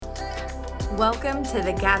Welcome to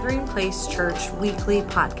the Gathering Place Church Weekly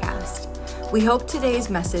Podcast. We hope today's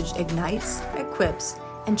message ignites, equips,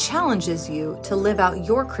 and challenges you to live out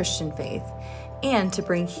your Christian faith and to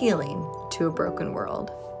bring healing to a broken world.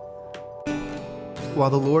 While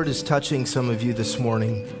the Lord is touching some of you this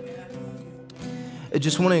morning, I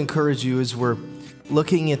just want to encourage you as we're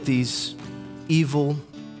looking at these evil,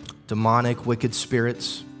 demonic, wicked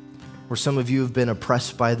spirits, where some of you have been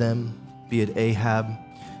oppressed by them, be it Ahab,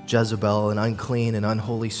 Jezebel, an unclean and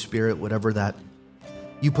unholy spirit, whatever that.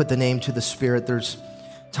 You put the name to the spirit. There's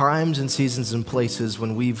times and seasons and places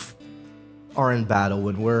when we are in battle,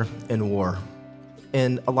 when we're in war.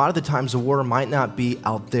 And a lot of the times the war might not be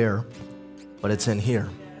out there, but it's in here.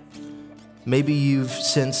 Maybe you've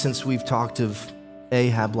since we've talked of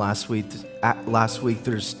Ahab last week,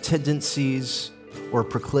 there's tendencies or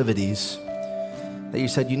proclivities that you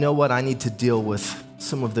said, you know what, I need to deal with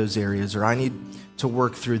some of those areas, or I need to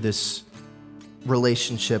work through this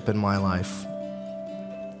relationship in my life.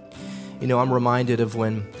 You know, I'm reminded of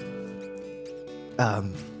when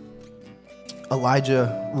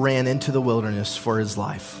Elijah ran into the wilderness for his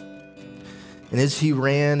life. And as he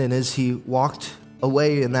ran and as he walked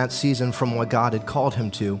away in that season from what God had called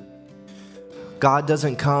him to, God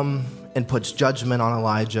doesn't come and puts judgment on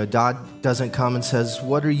Elijah. God doesn't come and says,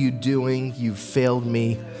 what are you doing? You've failed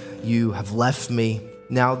me. You have left me.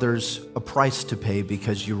 Now there's a price to pay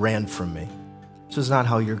because you ran from me. This is not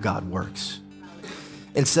how your God works.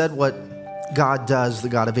 Instead, what God does, the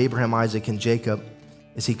God of Abraham, Isaac, and Jacob,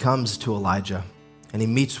 is he comes to Elijah and he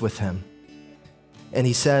meets with him. And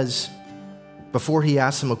he says, before he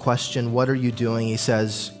asks him a question, what are you doing? He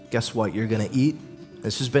says, guess what? You're going to eat.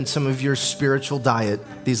 This has been some of your spiritual diet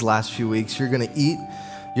these last few weeks. You're going to eat,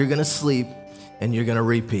 you're going to sleep, and you're going to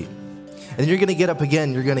repeat. And you're going to get up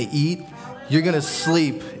again. You're going to eat, you're going to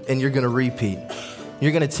sleep, and you're going to repeat.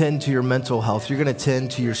 You're going to tend to your mental health. You're going to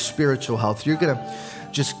tend to your spiritual health. You're going to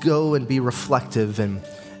just go and be reflective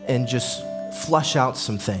and just flush out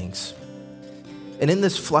some things. And in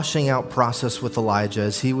this flushing out process with Elijah,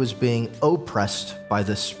 as he was being oppressed by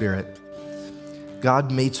this spirit,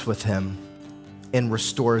 God meets with him and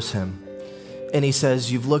restores him. And he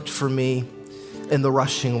says, you've looked for me in the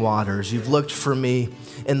rushing waters. You've looked for me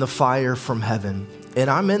in the fire from heaven. And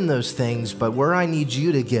I'm in those things, but where I need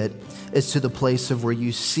you to get is to the place of where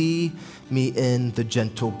you see me in the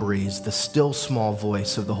gentle breeze, the still small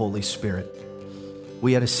voice of the Holy Spirit.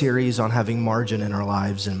 We had a series on having margin in our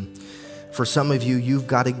lives, and for some of you, you've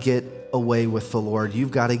got to get away with the Lord.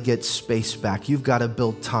 You've got to get space back. You've got to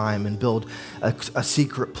build time and build a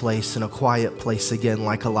secret place and a quiet place again,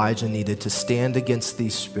 like Elijah needed to stand against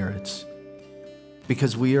these spirits.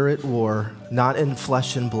 Because we are at war, not in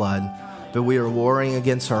flesh and blood, but we are warring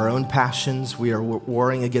against our own passions. We are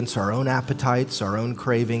warring against our own appetites, our own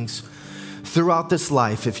cravings. Throughout this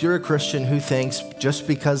life, if you're a Christian who thinks just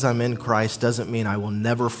because I'm in Christ doesn't mean I will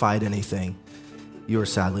never fight anything, you are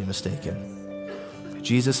sadly mistaken.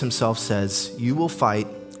 Jesus himself says, you will fight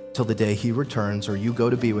till the day he returns or you go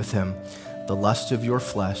to be with him, the lust of your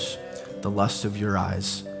flesh, the lust of your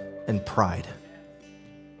eyes, and pride,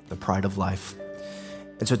 the pride of life.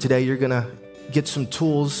 And so today you're going to get some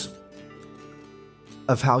tools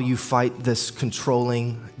of how you fight this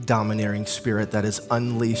controlling, domineering spirit that is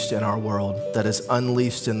unleashed in our world, that is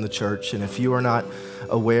unleashed in the church. And if you are not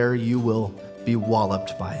aware, you will be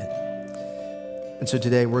walloped by it. And so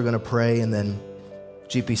today we're going to pray, and then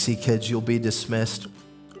GPC kids, you'll be dismissed.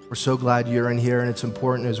 We're so glad you're in here, and it's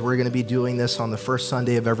important as we're going to be doing this on the first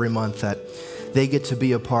Sunday of every month that they get to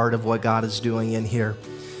be a part of what God is doing in here.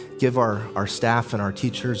 Give our staff and our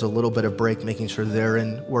teachers a little bit of break, making sure they're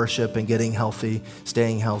in worship and getting healthy,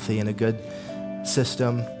 staying healthy in a good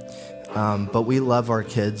system. But we love our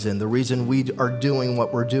kids, and the reason we are doing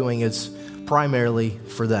what we're doing is primarily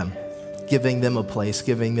for them, giving them a place,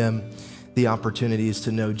 giving them the opportunities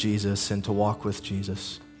to know Jesus and to walk with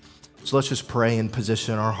Jesus. So let's just pray and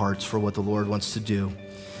position our hearts for what the Lord wants to do,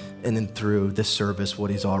 and then through this service,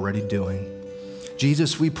 what he's already doing.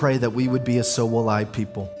 Jesus, we pray that we would be a so will I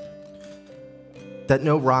people, that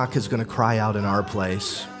no rock is going to cry out in our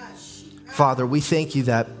place. Father, we thank you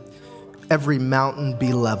that every mountain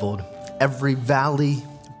be leveled, every valley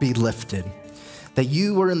be lifted, that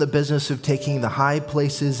you are in the business of taking the high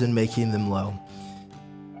places and making them low.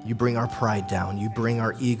 You bring our pride down. You bring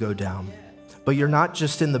our ego down. But you're not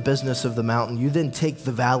just in the business of the mountain. You then take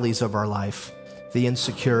the valleys of our life, the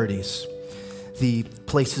insecurities, the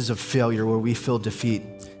places of failure where we feel defeat,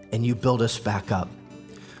 and you build us back up.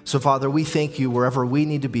 So, Father, we thank you wherever we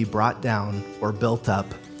need to be brought down or built up,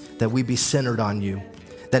 that we be centered on you,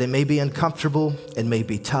 That it may be uncomfortable, it may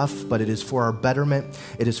be tough, but it is for our betterment,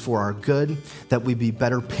 it is for our good, that we be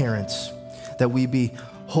better parents, that we be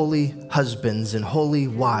holy husbands and holy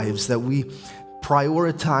wives, that we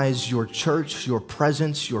prioritize your church, your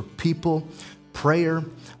presence, your people, prayer,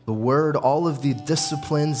 the word, all of the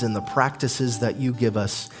disciplines and the practices that you give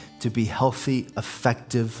us to be healthy,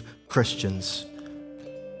 effective Christians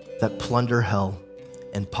that plunder hell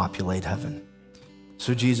and populate heaven.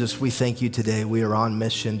 So Jesus, we thank you today. We are on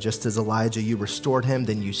mission. Just as Elijah, you restored him,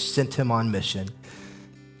 then you sent him on mission.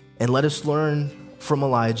 And let us learn from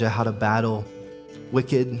Elijah how to battle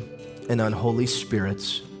wicked and unholy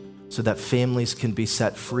spirits so that families can be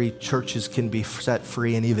set free, churches can be set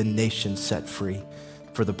free, and even nations set free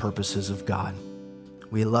for the purposes of God.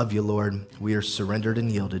 We love you, Lord. We are surrendered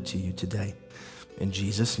and yielded to you today. In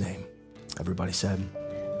Jesus' name, everybody said,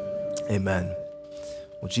 amen.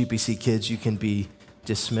 Well, GPC kids, you can be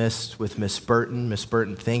dismissed with Miss Burton. Miss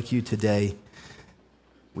Burton, thank you today.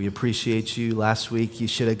 We appreciate you. Last week, you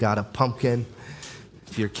should have got a pumpkin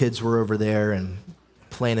if your kids were over there and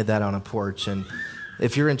planted that on a porch. And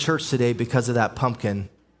if you're in church today because of that pumpkin,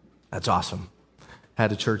 that's awesome.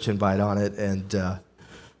 Had a church invite on it, and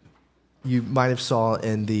you might have saw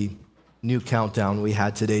in the new countdown we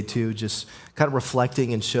had today too, just kind of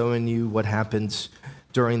reflecting and showing you what happens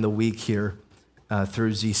during the week here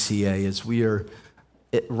through ZCA as we are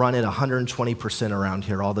run at 120% around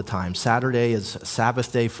here all the time. Saturday is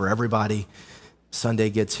Sabbath day for everybody. Sunday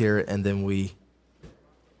gets here, and then we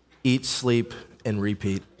eat, sleep, and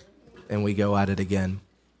repeat, and we go at it again.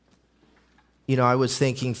 You know, I was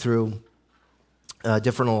thinking through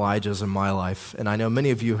different Elijahs in my life, and I know many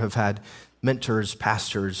of you have had mentors,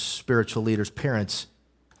 pastors, spiritual leaders, parents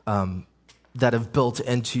that have built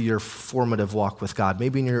into your formative walk with God,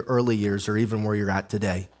 maybe in your early years or even where you're at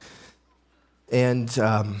today. And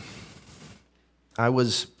I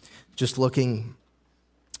was just looking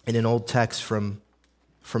in an old text from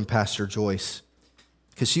Pastor Joyce,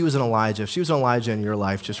 because she was an Elijah. If she was an Elijah in your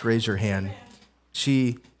life, just raise your hand.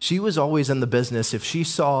 She was always in the business. If she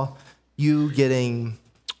saw you getting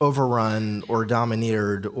overrun or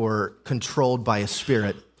domineered or controlled by a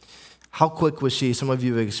spirit, how quick was she? Some of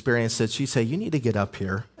you have experienced it. She'd say, you need to get up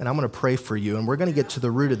here, and I'm going to pray for you, and we're going to get to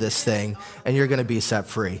the root of this thing, and you're going to be set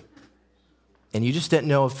free. And you just didn't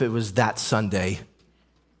know if it was that Sunday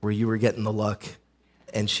where you were getting the look,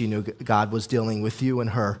 and she knew God was dealing with you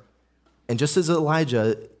and her. And just as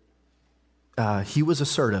Elijah, he was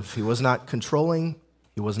assertive. He was not controlling.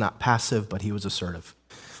 He was not passive, but he was assertive.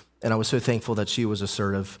 And I was so thankful that she was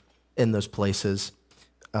assertive in those places.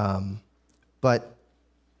 But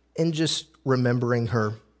in just remembering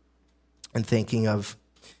her and thinking of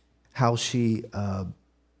how she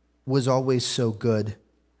was always so good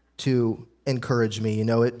to encourage me, you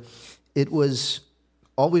know, it was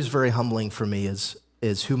always very humbling for me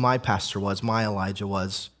is who my pastor was, my Elijah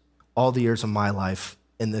was, all the years of my life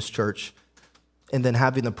in this church, and then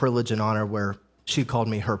having the privilege and honor where she called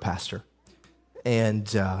me her pastor.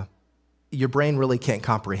 And your brain really can't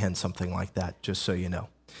comprehend something like that, just so you know.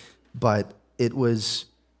 But it was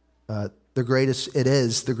it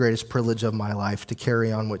is the greatest privilege of my life to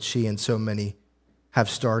carry on what she and so many have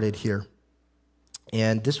started here.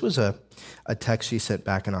 And this was a text she sent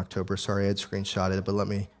back in October. Sorry, I had screenshotted it, but let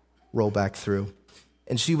me roll back through.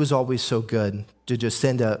 And she was always so good to just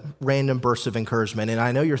send a random burst of encouragement. And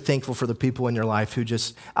I know you're thankful for the people in your life who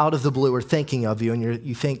just out of the blue are thinking of you, and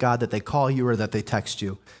you thank God that they call you or that they text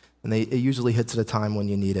you. And it usually hits at a time when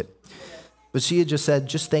you need it. But she had just said,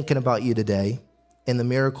 just thinking about you today and the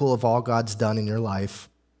miracle of all God's done in your life.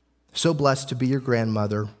 So blessed to be your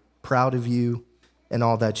grandmother, proud of you and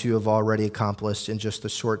all that you have already accomplished in just the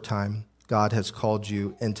short time God has called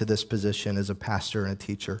you into this position as a pastor and a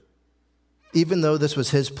teacher. Even though this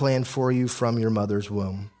was his plan for you from your mother's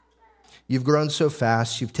womb. You've grown so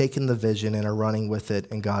fast, you've taken the vision and are running with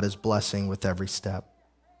it, and God is blessing with every step.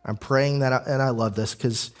 I'm praying that, and I love this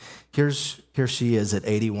because here she is at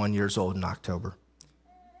 81 years old in October.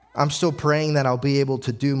 I'm still praying that I'll be able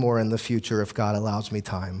to do more in the future if God allows me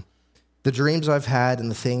time. The dreams I've had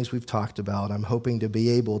and the things we've talked about, I'm hoping to be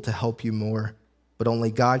able to help you more, but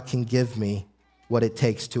only God can give me what it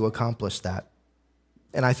takes to accomplish that.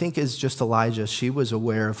 And I think as just Elijah, she was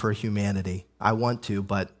aware of her humanity. I want to,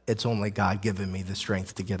 but it's only God giving me the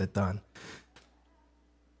strength to get it done.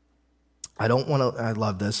 I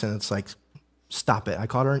love this, and it's like, stop it. I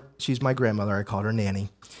called her, she's my grandmother, I called her Nanny.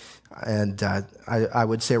 And I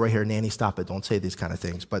would say right here, Nanny, stop it, don't say these kind of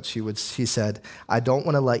things. But she said, I don't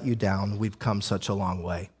want to let you down, we've come such a long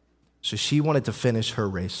way. So she wanted to finish her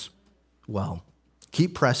race well.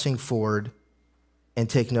 Keep pressing forward and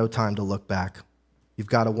take no time to look back. You've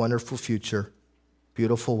got a wonderful future,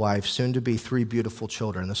 beautiful wife, soon to be 3 beautiful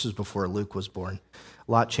children. This is before Luke was born.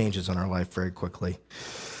 A lot changes in our life very quickly.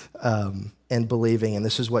 And believing, and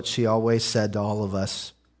this is what she always said to all of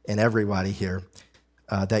us and everybody here,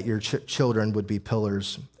 that your children would be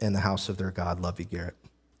pillars in the house of their God. Love you, Garrett.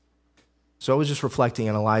 So I was just reflecting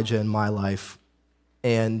on Elijah in my life,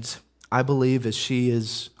 and I believe as she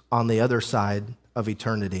is on the other side of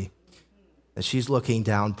eternity, as she's looking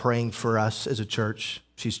down, praying for us as a church,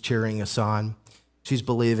 she's cheering us on, she's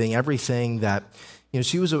believing everything that,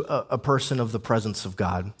 she was a person of the presence of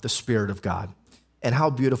God, the Spirit of God. And how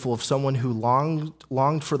beautiful if someone who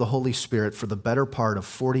longed for the Holy Spirit for the better part of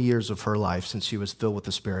 40 years of her life since she was filled with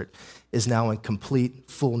the Spirit is now in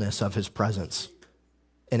complete fullness of his presence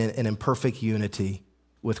and in perfect unity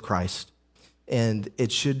with Christ. And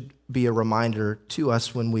it should be a reminder to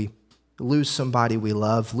us when we lose somebody we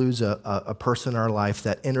love, lose a person in our life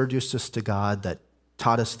that introduced us to God, that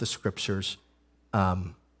taught us the scriptures,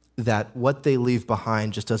 that what they leave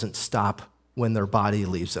behind just doesn't stop when their body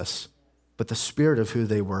leaves us. But the spirit of who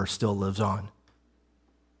they were still lives on.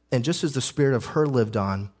 And just as the spirit of her lived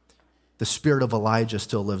on, the spirit of Elijah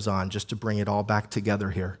still lives on, just to bring it all back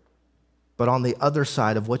together here. But on the other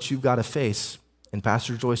side of what you've got to face, and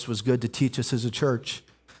Pastor Joyce was good to teach us as a church,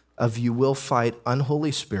 of you will fight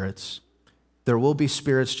unholy spirits. There will be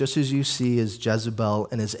spirits just as you see as Jezebel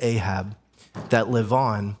and as Ahab that live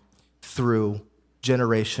on through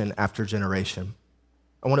generation after generation.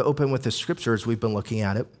 I want to open with the scriptures. We've been looking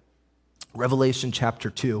at it. Revelation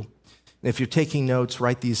chapter 2. And if you're taking notes,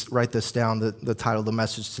 write this down. The title of the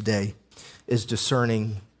message today is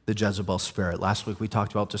Discerning the Jezebel Spirit. Last week we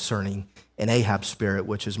talked about discerning an Ahab spirit,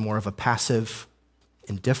 which is more of a passive,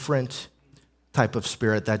 indifferent type of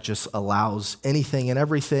spirit that just allows anything and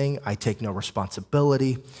everything. I take no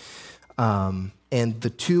responsibility. And the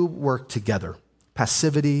two work together.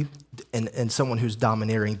 Passivity and someone who's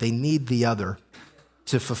domineering, they need the other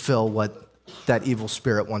to fulfill what that evil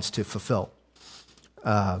spirit wants to fulfill.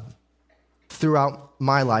 Throughout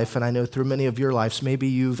my life, and I know through many of your lives, maybe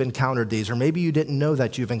you've encountered these, or maybe you didn't know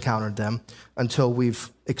that you've encountered them until we've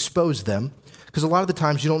exposed them, because a lot of the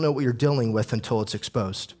times you don't know what you're dealing with until it's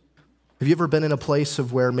exposed. Have you ever been in a place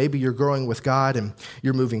of where maybe you're growing with God and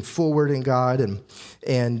you're moving forward in God,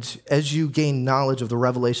 and as you gain knowledge of the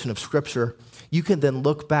revelation of Scripture, you can then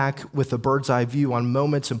look back with a bird's eye view on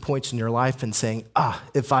moments and points in your life and saying,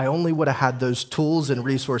 if I only would have had those tools and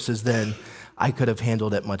resources then, I could have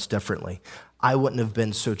handled it much differently. I wouldn't have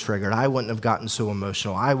been so triggered. I wouldn't have gotten so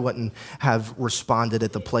emotional. I wouldn't have responded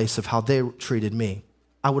at the place of how they treated me.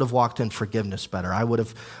 I would have walked in forgiveness better. I would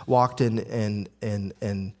have walked in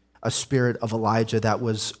a spirit of Elijah that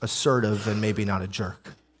was assertive and maybe not a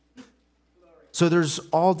jerk. So there's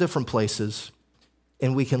all different places.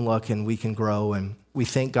 And we can look and we can grow, and we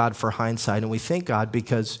thank God for hindsight, and we thank God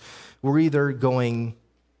because we're either going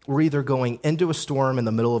into a storm in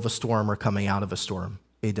the middle of a storm or coming out of a storm,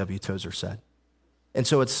 A.W. Tozer said. And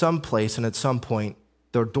so at some place and at some point,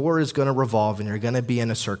 the door is going to revolve and you're going to be in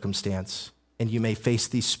a circumstance, and you may face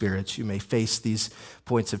these spirits, you may face these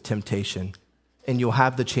points of temptation, and you'll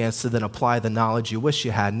have the chance to then apply the knowledge you wish you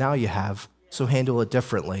had, now you have, so handle it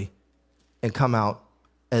differently and come out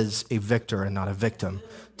as a victor and not a victim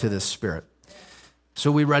to this spirit.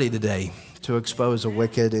 So we're ready today to expose a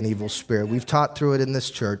wicked and evil spirit. We've taught through it in this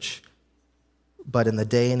church, but in the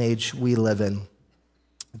day and age we live in,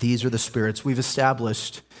 these are the spirits. We've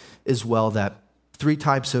established as well that 3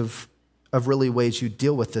 types of really ways you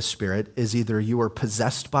deal with this spirit is either you are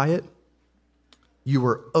possessed by it, you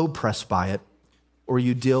are oppressed by it, or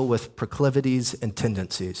you deal with proclivities and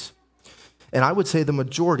tendencies. And I would say the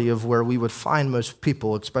majority of where we would find most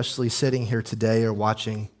people, especially sitting here today or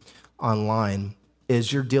watching online,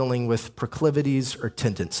 is you're dealing with proclivities or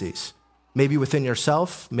tendencies. Maybe within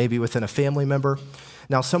yourself, maybe within a family member.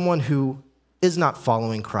 Now, someone who is not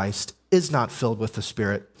following Christ, is not filled with the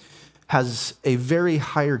Spirit, has a very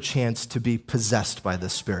higher chance to be possessed by the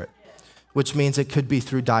Spirit, which means it could be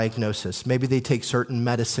through diagnosis. Maybe they take certain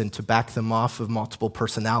medicine to back them off of multiple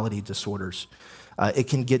personality disorders. It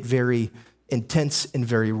can get very intense and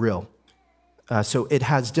very real. So it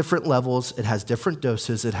has different levels, it has different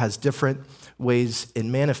doses, it has different ways it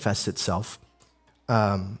manifests itself.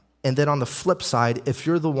 And then on the flip side, if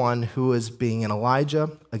you're the one who is being an Elijah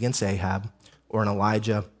against Ahab or an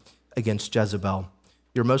Elijah against Jezebel,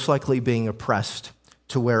 you're most likely being oppressed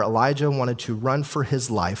to where Elijah wanted to run for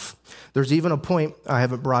his life. There's even a point I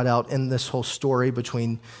haven't brought out in this whole story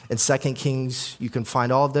in 2 Kings, you can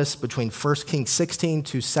find all of this between 1 Kings 16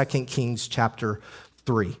 to 2 Kings chapter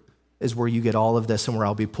 3 is where you get all of this and where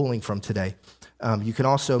I'll be pulling from today. You can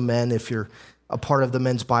also, men, if you're a part of the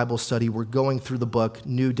men's Bible study, we're going through the book,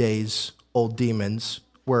 New Days, Old Demons,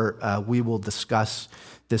 where we will discuss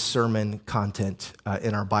this sermon content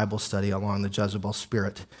in our Bible study along the Jezebel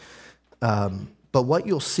spirit. But what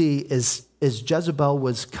you'll see is Jezebel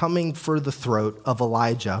was coming for the throat of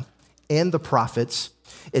Elijah and the prophets.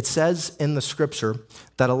 It says in the scripture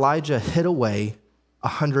that Elijah hid away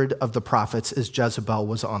 100 of the prophets as Jezebel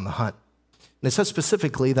was on the hunt. And it says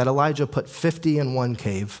specifically that Elijah put 50 in one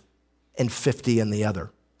cave and 50 in the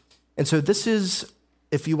other. And so this is,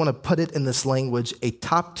 if you want to put it in this language, a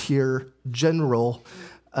top-tier general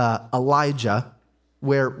Elijah,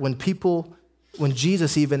 where when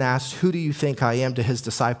Jesus even asked, "Who do you think I am?" to his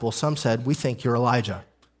disciples, some said, "We think you're Elijah."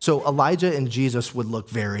 So Elijah and Jesus would look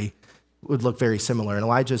very similar. And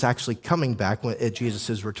Elijah is actually coming back at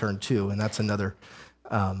Jesus' return too, and that's another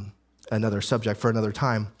subject for another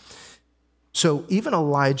time. So even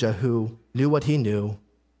Elijah, who knew what he knew,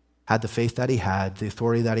 had the faith that he had, the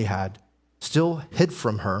authority that he had, still hid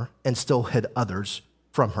from her and still hid others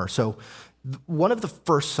from her. So one of the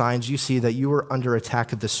first signs you see that you are under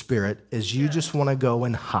attack of the Spirit is you just want to go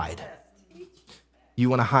and hide. You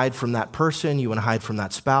want to hide from that person, you want to hide from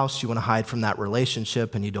that spouse, you want to hide from that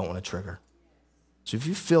relationship, and you don't want to trigger. So if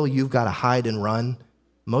you feel you've got to hide and run,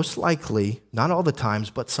 most likely, not all the times,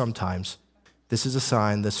 but sometimes, this is a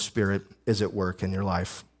sign the Spirit is at work in your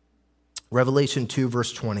life. Revelation 2,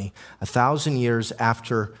 verse 20, 1,000 years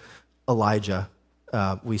after Elijah,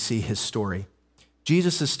 we see his story.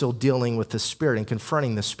 Jesus is still dealing with the Spirit and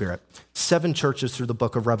confronting the Spirit. 7 churches through the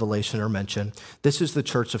book of Revelation are mentioned. This is the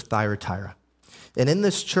church of Thyatira. And in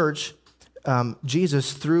this church,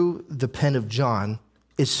 Jesus, through the pen of John,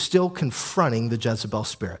 is still confronting the Jezebel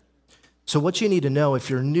spirit. So what you need to know, if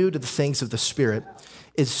you're new to the things of the Spirit,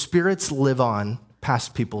 is spirits live on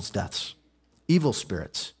past people's deaths. Evil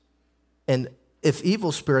spirits. And if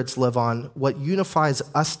evil spirits live on, what unifies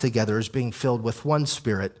us together is being filled with one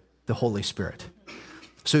Spirit, the Holy Spirit.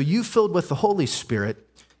 So you filled with the Holy Spirit,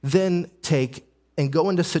 then take and go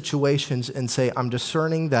into situations and say, I'm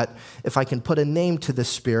discerning that if I can put a name to this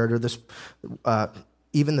spirit or this,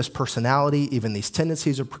 even this personality, even these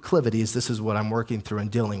tendencies or proclivities, this is what I'm working through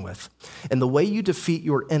and dealing with. And the way you defeat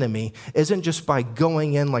your enemy isn't just by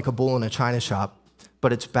going in like a bull in a china shop,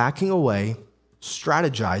 but it's backing away,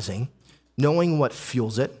 strategizing, knowing what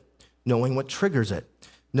fuels it, knowing what triggers it,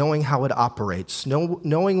 knowing how it operates,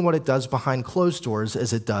 knowing what it does behind closed doors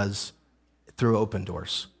as it does through open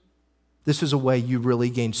doors. This is a way you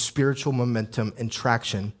really gain spiritual momentum and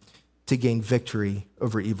traction to gain victory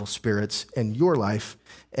over evil spirits in your life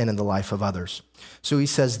and in the life of others. So he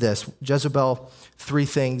says this, Jezebel, 3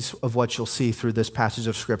 things of what you'll see through this passage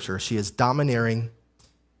of Scripture. She is domineering,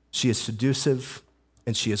 she is seductive,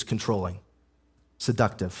 and she is controlling.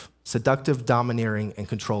 Seductive, domineering, and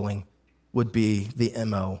controlling would be the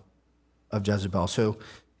MO of Jezebel. So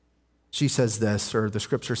she says this, or the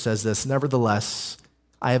Scripture says this, nevertheless,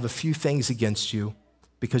 I have a few things against you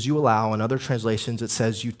because you allow, in other translations, it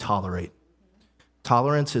says you tolerate.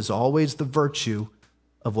 Tolerance is always the virtue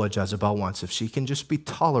of what Jezebel wants. If she can just be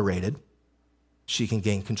tolerated, she can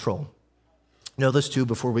gain control. Know this too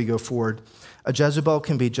before we go forward. A Jezebel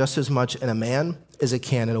can be just as much in a man as it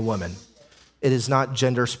can in a woman. It is not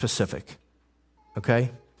gender specific,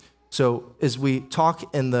 okay? So as we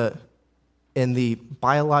talk in the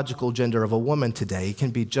biological gender of a woman today, it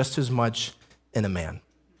can be just as much in a man.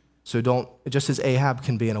 So just as Ahab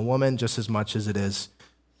can be in a woman, just as much as it is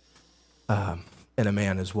in a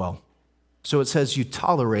man as well. So it says you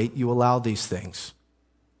tolerate, you allow these things.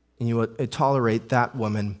 And you tolerate that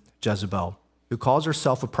woman, Jezebel, who calls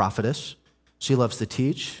herself a prophetess. She loves to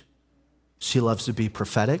teach. She loves to be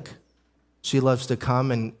prophetic. She loves to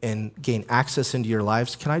come and gain access into your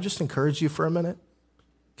lives. Can I just encourage you for a minute?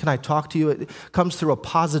 Can I talk to you? It comes through a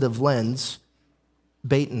positive lens,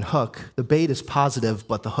 bait and hook. The bait is positive,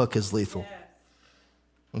 but the hook is lethal.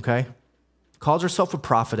 Okay? Calls herself a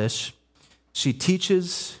prophetess. She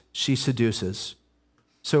teaches, she seduces.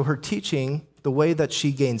 So her teaching, the way that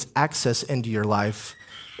she gains access into your life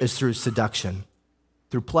is through seduction,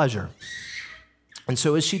 through pleasure. And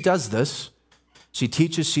so as she does this, she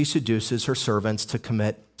teaches, she seduces her servants to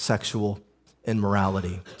commit sexual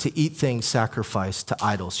immorality, to eat things sacrificed to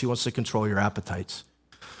idols. She wants to control your appetites.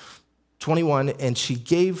 21, and she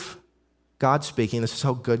gave, God speaking, this is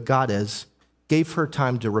how good God is, gave her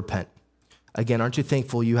time to repent. Again, aren't you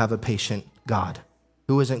thankful you have a patient God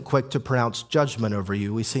who isn't quick to pronounce judgment over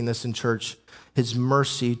you? We've seen this in church. His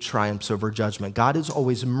mercy triumphs over judgment. God is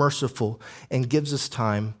always merciful and gives us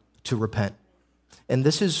time to repent. And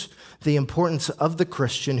this is the importance of the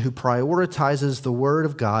Christian who prioritizes the Word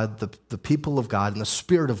of God, the people of God, and the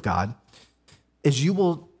Spirit of God, is you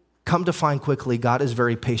will come to find quickly God is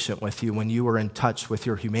very patient with you when you are in touch with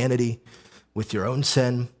your humanity, with your own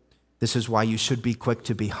sin. This is why you should be quick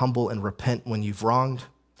to be humble and repent when you've wronged.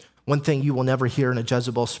 One thing you will never hear in a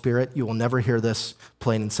Jezebel spirit, you will never hear this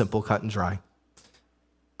plain and simple, cut and dry.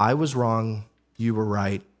 I was wrong, you were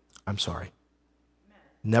right, I'm sorry.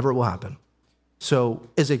 Never will happen. So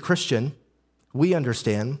as a Christian, we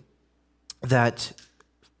understand that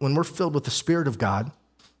when we're filled with the Spirit of God,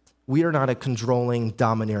 we are not a controlling,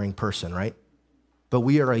 domineering person, right? But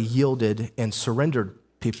we are a yielded and surrendered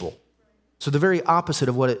people. So the very opposite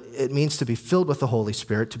of what it means to be filled with the Holy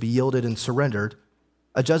Spirit, to be yielded and surrendered,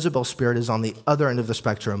 a Jezebel spirit is on the other end of the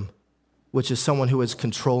spectrum, which is someone who is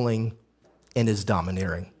controlling and is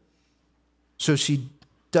domineering. So she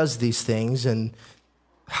does these things, and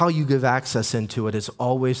how you give access into it is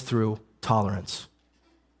always through tolerance.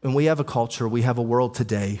 And we have a culture, we have a world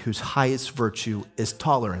today whose highest virtue is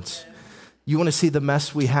tolerance. You want to see the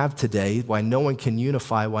mess we have today, why no one can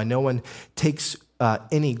unify, why no one takes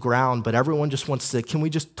any ground, but everyone just wants to, can we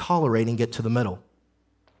just tolerate and get to the middle?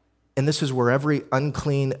 And this is where every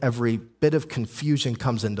unclean, every bit of confusion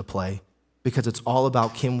comes into play, because it's all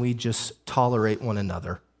about, can we just tolerate one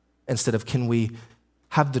another instead of can we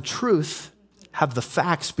have the truth, have the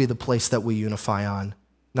facts be the place that we unify on,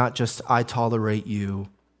 not just I tolerate you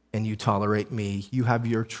and you tolerate me. You have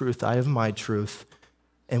your truth, I have my truth,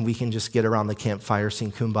 and we can just get around the campfire,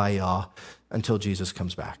 sing kumbaya until Jesus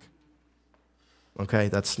comes back. Okay,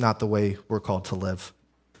 that's not the way we're called to live.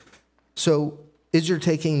 So as you're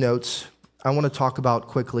taking notes, I want to talk about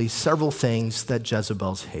quickly several things that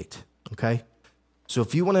Jezebels hate, okay? So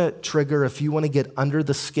if you want to trigger, if you want to get under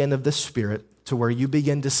the skin of the spirit to where you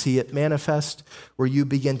begin to see it manifest, where you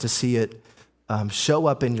begin to see it show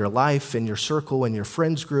up in your life, in your circle, in your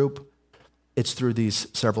friends group, it's through these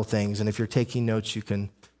several things. And if you're taking notes, you can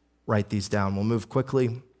write these down. We'll move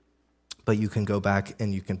quickly, but you can go back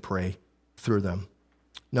and you can pray through them.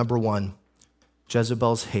 Number one,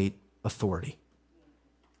 Jezebels hate authority.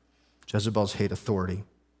 Jezebels hate authority.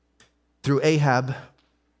 Through Ahab,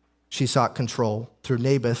 she sought control. Through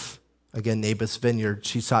Naboth, again, Naboth's vineyard,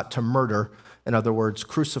 she sought to murder, in other words,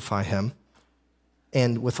 crucify him.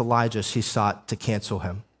 And with Elijah, she sought to cancel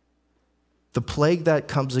him. The plague that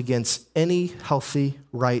comes against any healthy,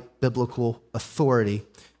 right, biblical authority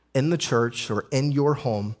in the church or in your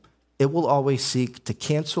home, it will always seek to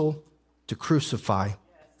cancel, to crucify,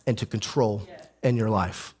 and to control in your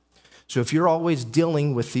life. So if you're always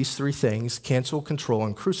dealing with these three things, cancel, control,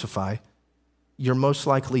 and crucify, you're most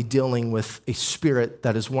likely dealing with a spirit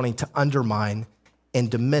that is wanting to undermine and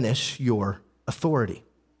diminish your authority.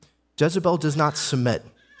 Jezebel does not submit.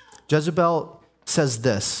 Jezebel says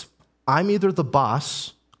this, I'm either the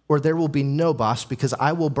boss or there will be no boss, because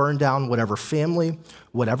I will burn down whatever family,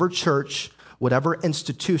 whatever church, whatever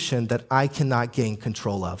institution that I cannot gain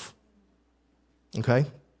control of. Okay?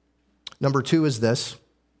 Number two is this.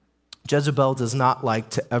 Jezebel does not like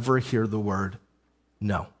to ever hear the word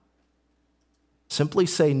no. Simply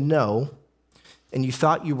say no, and you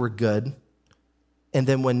thought you were good, and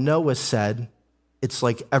then when no is said, it's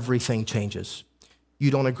like everything changes.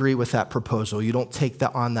 You don't agree with that proposal. You don't take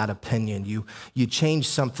on that opinion. You change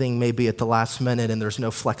something maybe at the last minute, and there's no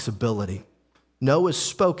flexibility. No is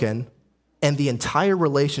spoken, and the entire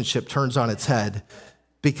relationship turns on its head,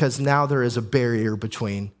 because now there is a barrier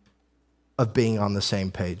between of being on the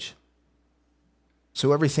same page.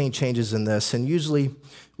 So everything changes in this. And usually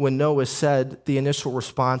when no is said, the initial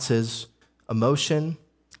response is emotion,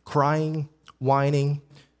 crying, whining,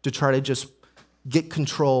 to try to just get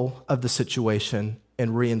control of the situation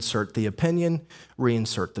and reinsert the opinion,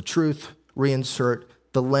 reinsert the truth, reinsert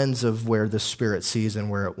the lens of where the Spirit sees and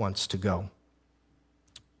where it wants to go.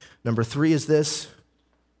 Number three is this,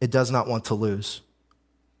 it does not want to lose.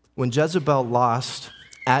 When Jezebel lost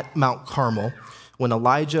at Mount Carmel, when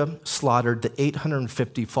Elijah slaughtered the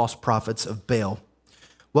 850 false prophets of Baal,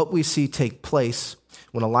 what we see take place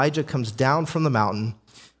when Elijah comes down from the mountain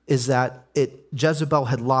is that Jezebel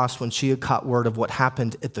had lost when she had caught word of what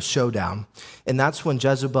happened at the showdown. And that's when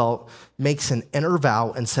Jezebel makes an inner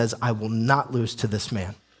vow and says, I will not lose to this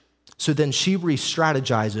man. So then she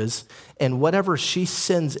re-strategizes, and whatever she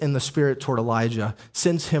sends in the spirit toward Elijah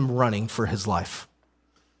sends him running for his life.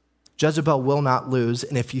 Jezebel will not lose,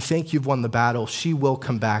 and if you think you've won the battle, she will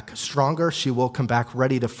come back stronger. She will come back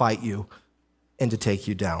ready to fight you and to take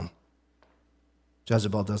you down.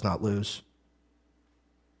 Jezebel does not lose.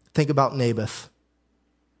 Think about Naboth.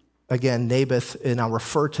 Again, Naboth, and I'll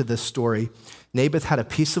refer to this story. Naboth had a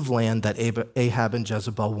piece of land that Ahab and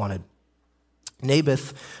Jezebel wanted.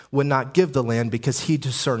 Naboth would not give the land because he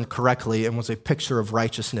discerned correctly and was a picture of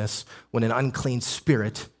righteousness when an unclean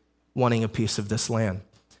spirit wanting a piece of this land.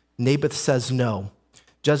 Naboth says no.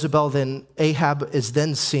 Ahab is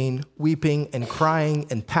then seen weeping and crying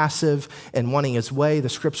and passive and wanting his way. The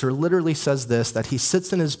scripture literally says this, that he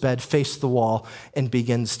sits in his bed, face the wall, and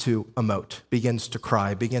begins to emote, begins to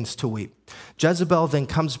cry, begins to weep. Jezebel then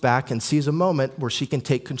comes back and sees a moment where she can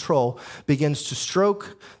take control, begins to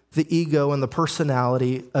stroke the ego and the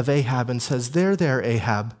personality of Ahab and says, there,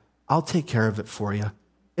 Ahab, I'll take care of it for you.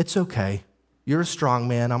 It's okay. You're a strong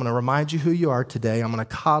man. I'm going to remind you who you are today. I'm going to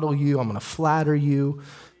coddle you. I'm going to flatter you.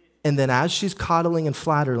 And then as she's coddling and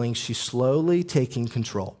flattering, she's slowly taking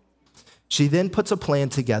control. She then puts a plan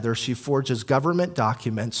together. She forges government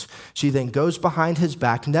documents. She then goes behind his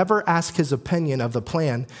back, never asks his opinion of the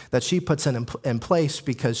plan that she puts in place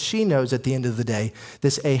because she knows at the end of the day,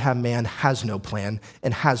 this Ahab man has no plan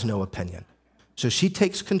and has no opinion. So she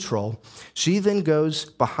takes control. She then goes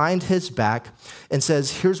behind his back and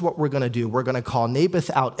says, here's what we're going to do. We're going to call Naboth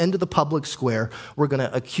out into the public square. We're going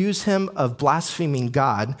to accuse him of blaspheming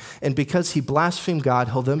God. And because he blasphemed God,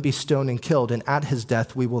 he'll then be stoned and killed. And at his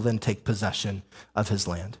death, we will then take possession of his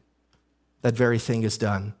land. That very thing is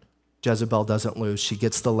done. Jezebel doesn't lose. She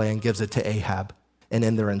gets the land, gives it to Ahab, and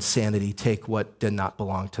in their insanity, take what did not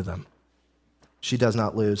belong to them. She does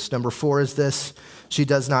not lose. Number 4 is this: she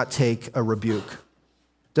does not take a rebuke.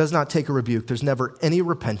 Does not take a rebuke. There's never any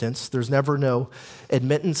repentance. There's never no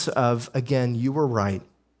admittance of, again, you were right,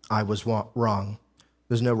 I was wrong.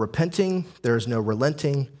 There's no repenting. There's no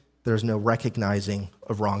relenting. There's no recognizing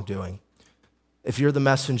of wrongdoing. If you're the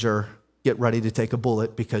messenger, get ready to take a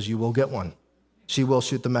bullet because you will get one. She will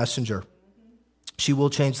shoot the messenger. She will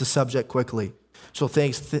change the subject quickly. She'll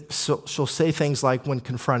say things like, when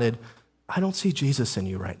confronted, I don't see Jesus in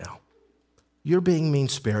you right now. You're being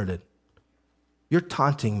mean-spirited. You're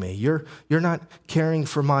taunting me. You're not caring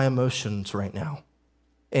for my emotions right now.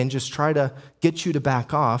 And just try to get you to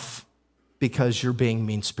back off because you're being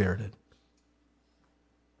mean-spirited.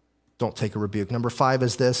 Don't take a rebuke. Number 5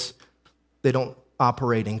 is this: they don't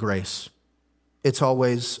operate in grace. It's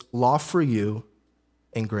always law for you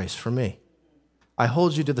and grace for me. I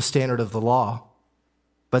hold you to the standard of the law,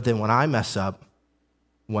 but then when I mess up,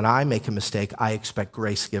 when I make a mistake, I expect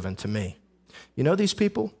grace given to me. You know these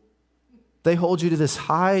people? They hold you to this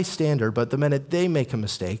high standard, but the minute they make a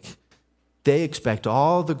mistake, they expect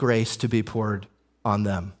all the grace to be poured on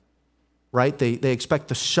them, right? They expect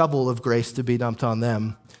the shovel of grace to be dumped on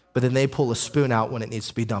them, but then they pull a spoon out when it needs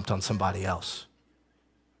to be dumped on somebody else.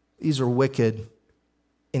 These are wicked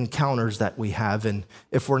encounters that we have, and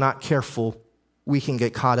if we're not careful, we can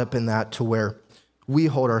get caught up in that to where we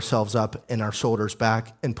hold ourselves up and our shoulders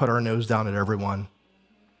back and put our nose down at everyone.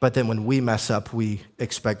 But then when we mess up, we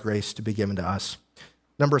expect grace to be given to us.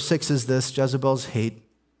 Number 6 is this: Jezebel's hate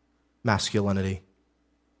masculinity.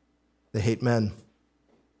 They hate men.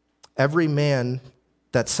 Every man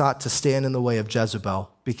that sought to stand in the way of Jezebel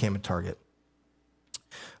became a target.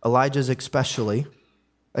 Elijah's especially.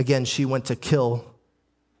 Again, she went to kill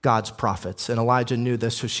God's prophets, and Elijah knew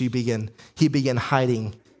this, so he began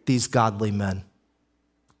hiding these godly men.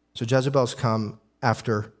 So Jezebel's come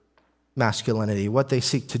after masculinity. What they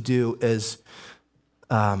seek to do is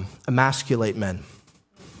emasculate men.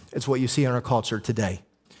 It's what you see in our culture today.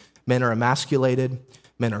 Men are emasculated,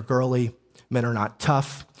 men are girly, men are not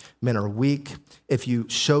tough, men are weak. If you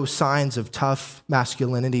show signs of tough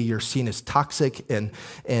masculinity, you're seen as toxic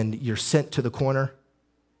and you're sent to the corner.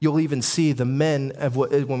 You'll even see the men,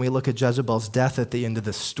 when we look at Jezebel's death at the end of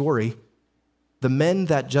this story, the men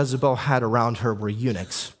that Jezebel had around her were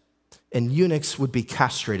eunuchs, and eunuchs would be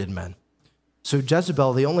castrated men. So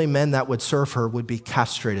Jezebel, the only men that would serve her would be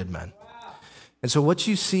castrated men. And so what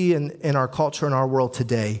you see in our culture, in our world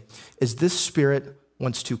today, is this spirit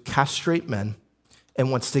wants to castrate men and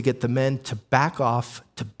wants to get the men to back off,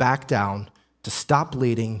 to back down, to stop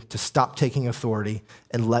leading, to stop taking authority,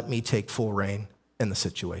 and let me take full reign in the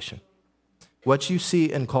situation. What you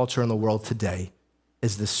see in culture in the world today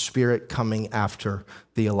is the spirit coming after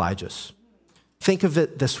the Elijahs. Think of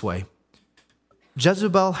it this way.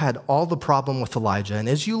 Jezebel had all the problem with Elijah, and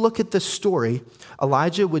as you look at this story,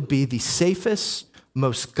 Elijah would be the safest,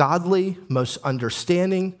 most godly, most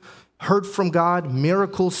understanding, heard from God,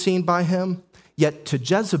 miracles seen by him, yet to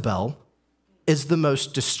Jezebel is the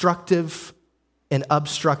most destructive and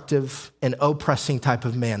obstructive and oppressing type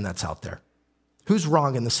of man that's out there. Who's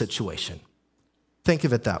wrong in the situation? Think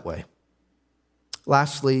of it that way.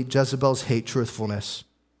 Lastly, Jezebels hate truthfulness.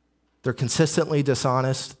 They're consistently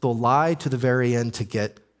dishonest. They'll lie to the very end to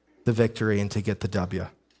get the victory and to get the W.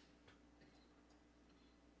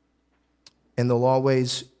 and they'll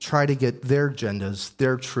always try to get their agendas,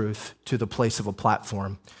 their truth, to the place of a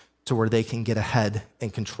platform to where they can get ahead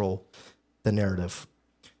and control the narrative.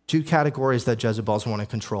 Two categories that Jezebels want to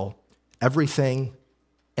control: everything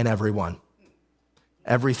and everyone.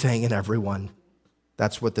 Everything and everyone.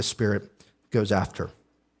 That's what the Spirit goes after.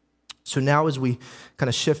 So now as we kind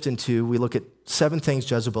of shift into, we look at 7 things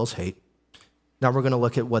Jezebels hate. Now we're going to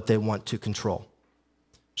look at what they want to control.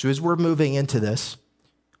 So as we're moving into this,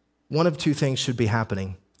 one of 2 things should be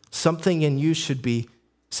happening. Something in you should be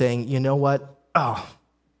saying, you know what?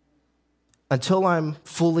 Until I'm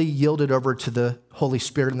fully yielded over to the Holy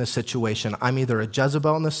Spirit in this situation, I'm either a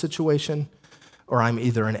Jezebel in this situation or I'm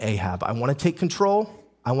either an Ahab. I want to take control.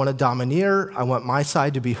 I want to domineer. I want my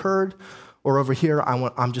side to be heard. Or over here,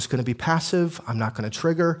 I'm just going to be passive. I'm not going to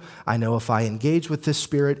trigger. I know if I engage with this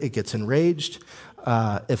spirit, it gets enraged.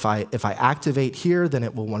 If I activate here, then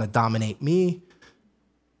it will want to dominate me.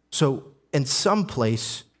 So in some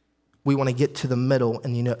place, we want to get to the middle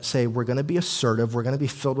and say we're going to be assertive. We're going to be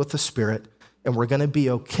filled with the Spirit, and we're going to be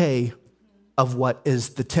okay of what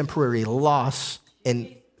is the temporary loss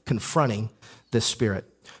in confronting this spirit.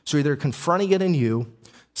 So either confronting it in you.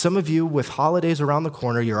 Some of you, with holidays around the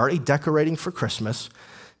corner, you're already decorating for Christmas,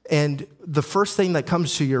 and the first thing that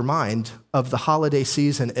comes to your mind of the holiday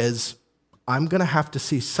season is, I'm going to have to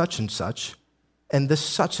see such and this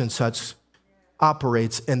such and such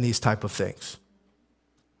operates in these type of things.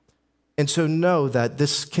 And so know that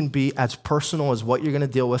this can be as personal as what you're going to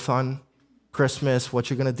deal with on Christmas, what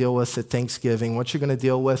you're going to deal with at Thanksgiving, what you're going to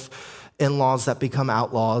deal with in-laws that become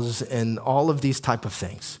outlaws, and all of these type of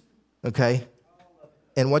things, okay?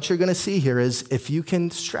 And what you're going to see here is if you can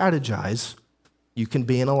strategize, you can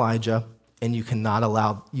be an Elijah, and you can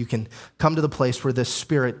come to the place where this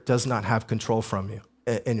spirit does not have control from you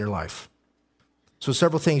in your life. So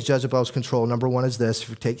several things Jezebel's control. Number 1 is this, if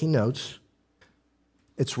you're taking notes,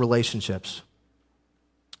 it's relationships.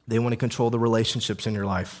 They want to control the relationships in your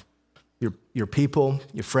life. Your people,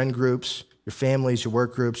 your friend groups, your families, your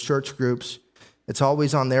work groups, church groups. It's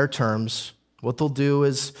always on their terms. What they'll do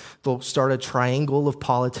is they'll start a triangle of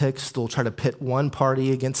politics. They'll try to pit one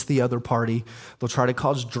party against the other party. They'll try to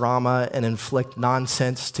cause drama and inflict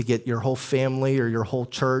nonsense to get your whole family or your whole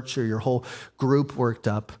church or your whole group worked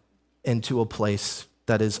up into a place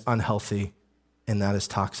that is unhealthy and that is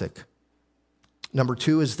toxic. Number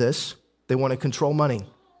 2 is this: they want to control money.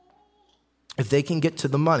 If they can get to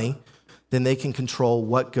the money, then they can control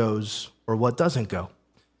what goes or what doesn't go.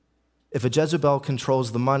 If a Jezebel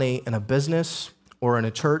controls the money in a business or in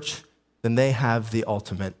a church, then they have the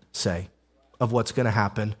ultimate say of what's going to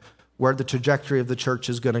happen, where the trajectory of the church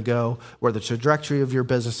is going to go, where the trajectory of your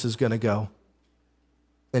business is going to go.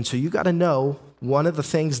 And so you got to know, one of the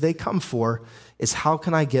things they come for is, how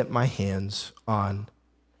can I get my hands on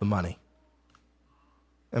the money?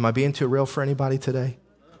 Am I being too real for anybody today?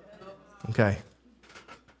 Okay.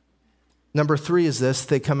 Number 3 is this: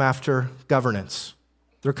 they come after governance.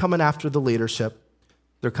 They're coming after the leadership.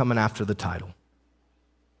 They're coming after the title.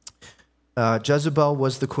 Jezebel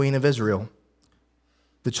was the queen of Israel.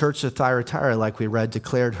 The church of Thyatira, like we read,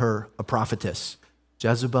 declared her a prophetess.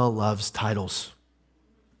 Jezebel loves titles.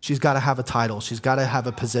 She's got to have a title. She's got to have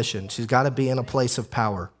a position. She's got to be in a place of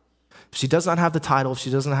power. If she does not have the title, if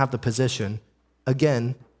she doesn't have the position,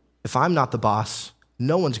 again, if I'm not the boss,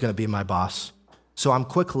 no one's going to be my boss. So I'm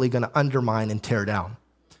quickly going to undermine and tear down.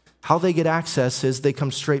 How they get access is they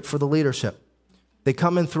come straight for the leadership. They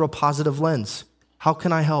come in through a positive lens. How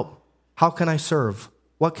can I help? How can I serve?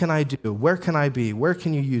 What can I do? Where can I be? Where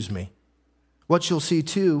can you use me? What you'll see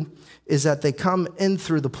too is that they come in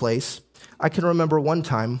through the place. I can remember one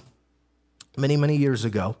time, many, many years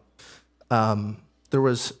ago, there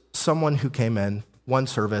was someone who came in, one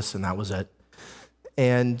service, and that was it.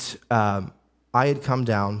 And I had come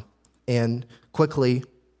down, and quickly,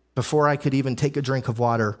 before I could even take a drink of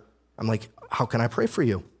water, I'm like, how can I pray for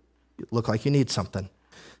you? You look like you need something.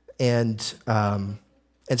 And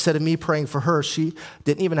instead of me praying for her, she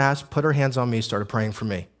didn't even ask, put her hands on me, started praying for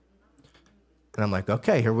me. And I'm like,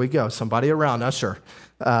 okay, here we go. Somebody around, usher.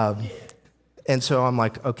 And so I'm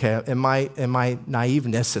like, okay, in my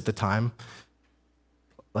naiveness at the time,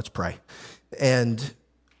 let's pray. And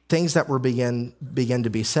things that were begin to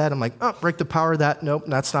be said, I'm like, oh, break the power of that. Nope,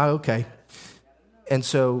 that's not okay. And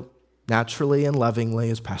so naturally and lovingly,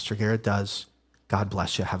 as Pastor Garrett does, God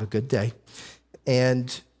bless you, have a good day.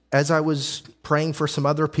 And as I was praying for some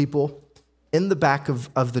other people, in the back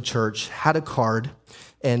of the church, had a card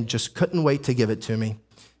and just couldn't wait to give it to me.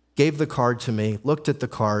 Gave the card to me, looked at the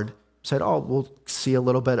card, said, oh, we'll see a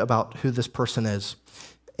little bit about who this person is.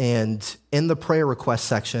 And in the prayer request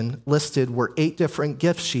section listed were 8 different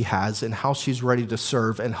gifts she has and how she's ready to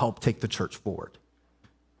serve and help take the church forward.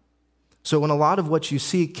 So when a lot of what you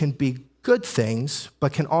see can be good things,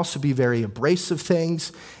 but can also be very abrasive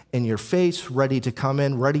things in your face, ready to come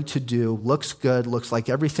in, ready to do, looks good, looks like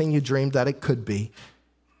everything you dreamed that it could be,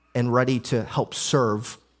 and ready to help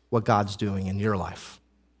serve what God's doing in your life.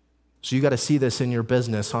 So you got to see this in your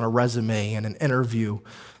business, on a resume, and an interview,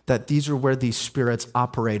 that these are where these spirits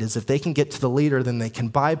operate, is if they can get to the leader, then they can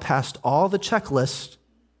bypass all the checklists,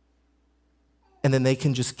 and then they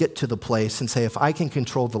can just get to the place and say, if I can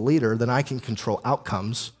control the leader, then I can control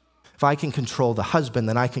outcomes. If I can control the husband,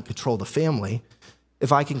 then I can control the family.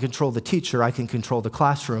 If I can control the teacher, I can control the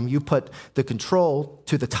classroom. You put the control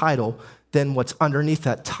to the title, then what's underneath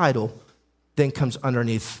that title then comes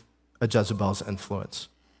underneath a Jezebel's influence.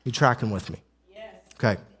 You tracking with me? Yes.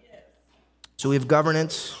 Okay. Yes. So we have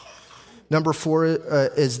governance. Number 4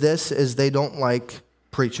 is they don't like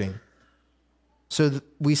preaching. So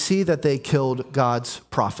we see that they killed God's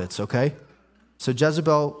prophets, okay? So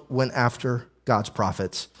Jezebel went after God's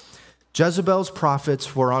prophets. Jezebel's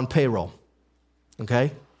prophets were on payroll,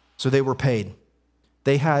 okay? So they were paid.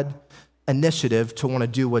 They had initiative to want to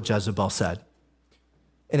do what Jezebel said.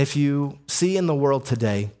 And if you see in the world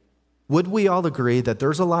today, would we all agree that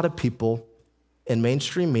there's a lot of people in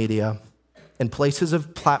mainstream media and places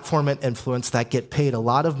of platform and influence that get paid a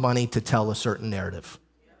lot of money to tell a certain narrative?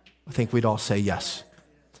 I think we'd all say yes.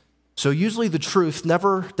 So usually the truth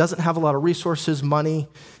never doesn't have a lot of resources, money,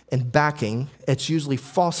 and backing. It's usually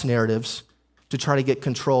false narratives to try to get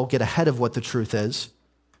control, get ahead of what the truth is.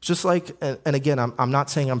 Just like, and again, I'm not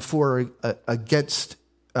saying I'm for or against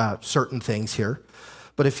certain things here,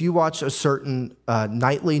 but if you watch a certain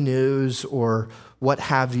nightly news or what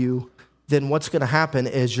have you, then what's going to happen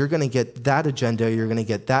is you're going to get that agenda, you're going to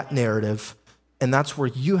get that narrative, and that's where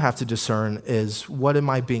you have to discern is, what am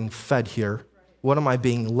I being fed here? What am I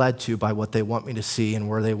being led to by what they want me to see and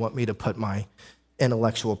where they want me to put my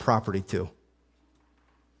intellectual property to?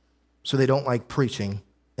 So they don't like preaching,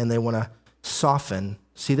 and they want to soften.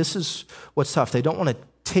 See, this is what's tough. They don't want to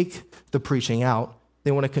take the preaching out.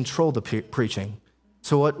 They want to control the preaching.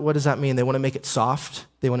 So what does that mean? They want to make it soft.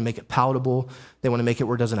 They want to make it palatable. They want to make it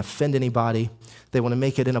where it doesn't offend anybody. They want to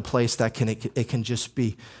make it in a place that it can just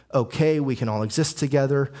be okay. We can all exist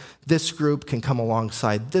together. This group can come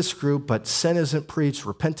alongside this group, but sin isn't preached.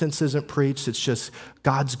 Repentance isn't preached. It's just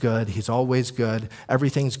God's good. He's always good.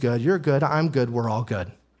 Everything's good. You're good. I'm good. We're all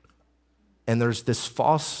good. And there's this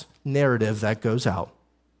false narrative that goes out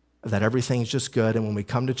that everything's just good. And when we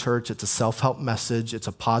come to church, it's a self-help message. It's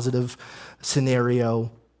a positive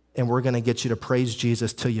scenario. And we're going to get you to praise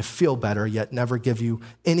Jesus till you feel better, yet never give you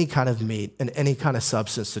any kind of meat and any kind of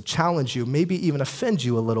substance to challenge you, maybe even offend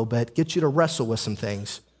you a little bit, get you to wrestle with some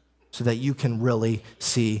things so that you can really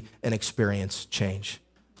see and experience change.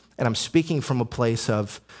 And I'm speaking from a place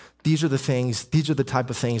of, these are the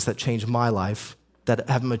type of things that changed my life, that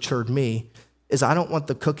have matured me, is I don't want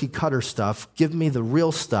the cookie cutter stuff. Give me the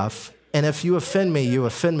real stuff. And if you offend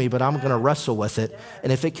me, but I'm going to wrestle with it. And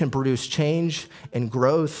if it can produce change and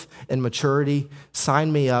growth and maturity, sign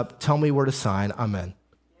me up. Tell me where to sign. I'm in.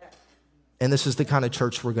 And this is the kind of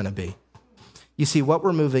church we're going to be. You see, what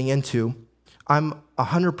we're moving into, I'm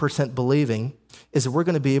 100% believing, is that we're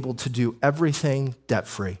going to be able to do everything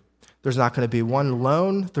debt-free. There's not going to be one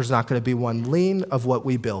loan. There's not going to be one lien of what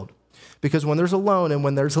we build. Because when there's a loan and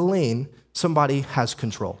when there's a lien, somebody has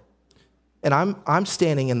control. And I'm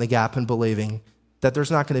standing in the gap and believing that there's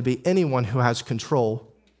not going to be anyone who has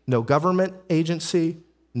control, no government agency,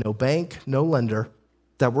 no bank, no lender,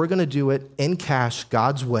 that we're going to do it in cash,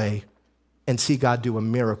 God's way, and see God do a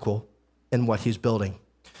miracle in what he's building.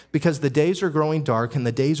 Because the days are growing dark and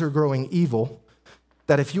the days are growing evil,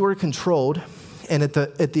 that if you are controlled and at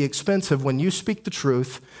the expense of when you speak the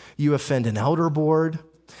truth, you offend an elder board,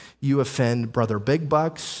 you offend Brother Big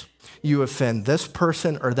Bucks, you offend this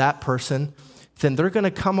person or that person, then they're going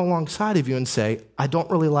to come alongside of you and say, I don't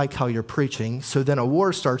really like how you're preaching. So then a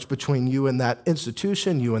war starts between you and that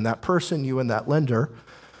institution, you and that person, you and that lender.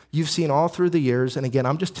 You've seen all through the years. And again,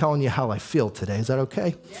 I'm just telling you how I feel today. Is that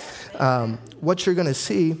okay? What you're going to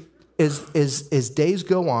see is days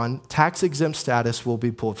go on, tax-exempt status will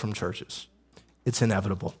be pulled from churches. It's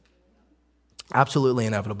inevitable. Absolutely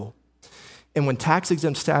inevitable. And when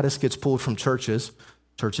tax-exempt status gets pulled from churches,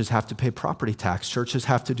 churches have to pay property tax. Churches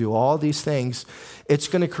have to do all these things. It's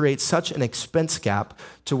going to create such an expense gap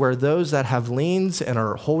to where those that have liens and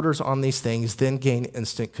are holders on these things then gain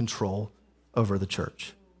instant control over the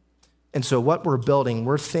church. And so what we're building,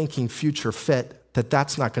 we're thinking future fit that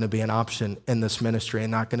that's not going to be an option in this ministry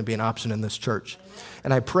and not going to be an option in this church.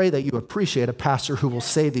 And I pray that you appreciate a pastor who will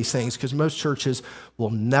say these things, because most churches will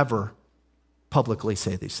never publicly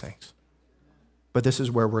say these things. But this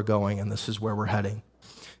is where we're going, and this is where we're heading.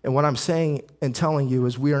 And what I'm saying and telling you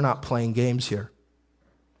is we are not playing games here.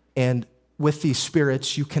 And with these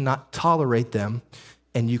spirits, you cannot tolerate them,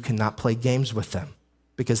 and you cannot play games with them,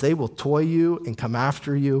 because they will toy you and come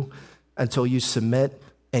after you until you submit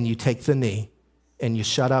and you take the knee and you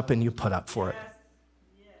shut up and you put up for it.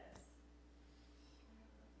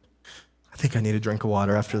 I think I need a drink of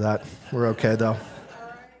water after that. We're okay, though.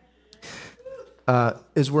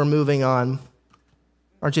 As we're moving on,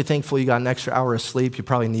 aren't you thankful you got an extra hour of sleep? You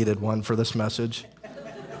probably needed one for this message.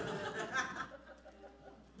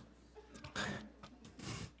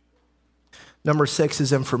 Number 6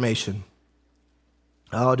 is information.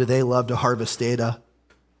 Oh, do they love to harvest data?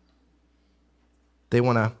 They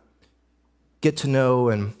want to get to know,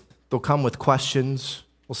 and they'll come with questions.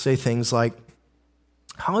 We'll say things like,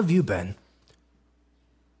 how have you been?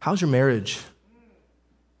 How's your marriage?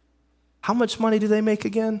 How much money do they make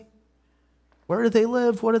again? Where do they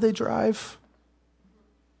live? What do they drive?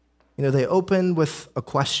 You know, they open with a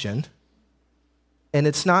question, and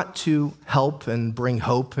it's not to help and bring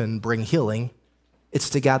hope and bring healing. It's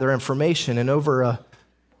to gather information, and over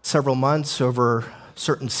several months, over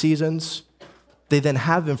certain seasons, they then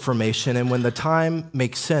have information, and when the time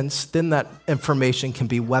makes sense, then that information can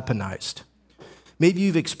be weaponized. Maybe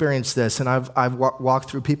you've experienced this, and I've walked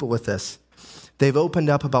through people with this. They've opened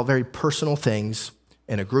up about very personal things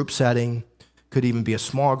in a group setting, could even be a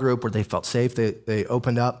small group where they felt safe, they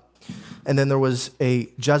opened up. And then there was a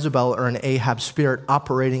Jezebel or an Ahab spirit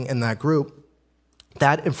operating in that group.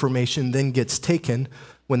 That information then gets taken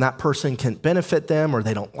when that person can benefit them or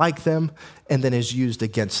they don't like them, and then is used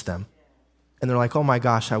against them. And they're like, oh my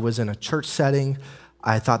gosh, I was in a church setting.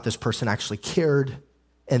 I thought this person actually cared.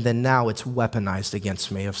 And then now it's weaponized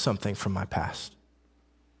against me of something from my past.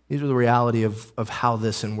 These are the reality of how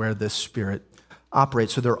this and where this spirit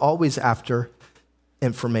operates. So they're always after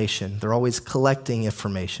information. They're always collecting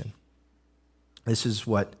information. This is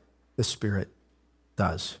what the spirit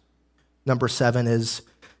does. Number 7 is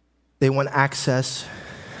they want access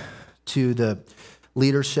to the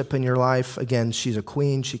leadership in your life. Again, she's a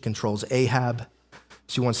queen. She controls Ahab.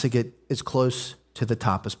 She wants to get as close to the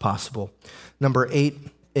top as possible. Number 8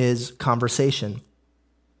 is conversation.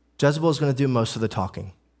 Jezebel is going to do most of the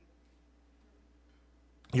talking.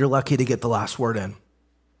 You're lucky to get the last word in.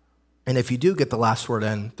 And if you do get the last word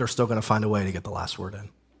in, they're still going to find a way to get the last word in.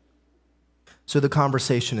 So the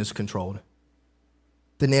conversation is controlled.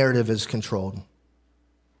 The narrative is controlled.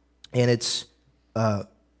 And it's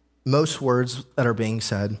most words that are being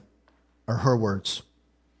said are her words.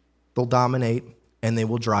 They'll dominate and they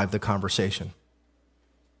will drive the conversation.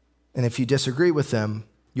 And if you disagree with them,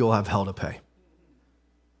 you'll have hell to pay.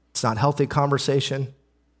 It's not healthy conversation.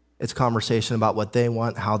 It's conversation about what they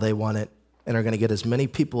want, how they want it, and are going to get as many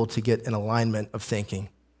people to get in alignment of thinking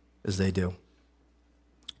as they do.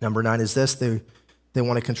 Number 9 is this. They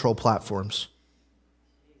want to control platforms.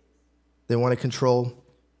 They want to control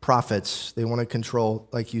prophets. They want to control,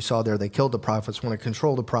 like you saw there, they killed the prophets, want to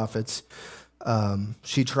control the prophets.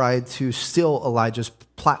 She tried to steal Elijah's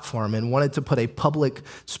platform and wanted to put a public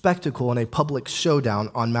spectacle and a public showdown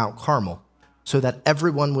on Mount Carmel so that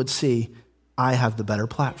everyone would see, I have the better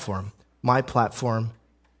platform. My platform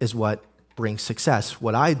is what brings success.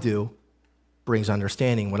 What I do brings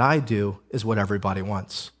understanding. What I do is what everybody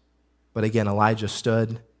wants. But again, Elijah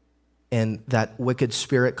stood, and that wicked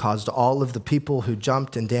spirit caused all of the people who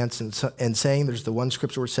jumped and danced and sang. There's the one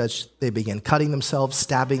scripture where it says they began cutting themselves,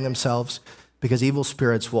 stabbing themselves, because evil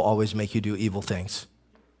spirits will always make you do evil things.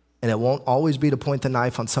 And it won't always be to point the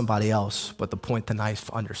knife on somebody else, but to point the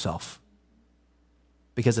knife on yourself.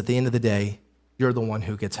 Because at the end of the day, you're the one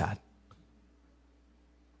who gets had.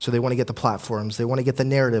 So they want to get the platforms. They want to get the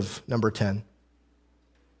narrative, number 10.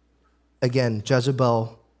 Again,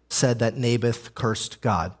 Jezebel said that Naboth cursed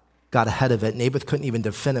God. Got ahead of it. Naboth couldn't even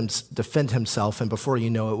defend himself, and before you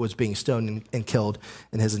know it, was being stoned and killed,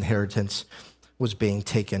 and his inheritance was being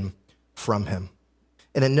taken from him.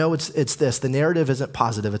 And I know it's this. The narrative isn't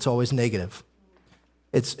positive. It's always negative.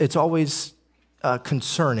 It's always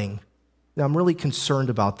concerning. Now, I'm really concerned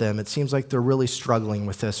about them. It seems like they're really struggling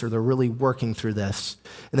with this, or they're really working through this.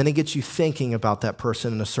 And then it gets you thinking about that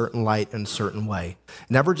person in a certain light and a certain way.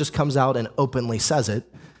 It never just comes out and openly says it,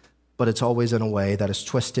 but it's always in a way that is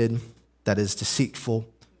twisted, that is deceitful,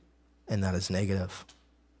 and that is negative.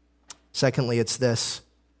 Secondly, it's this.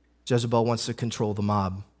 Jezebel wants to control the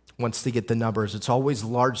mob. wants to get the numbers. It's always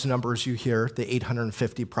large numbers you hear, the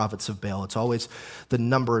 850 prophets of Baal. It's always the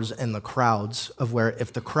numbers and the crowds of where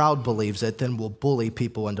if the crowd believes it, then we'll bully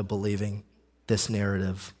people into believing this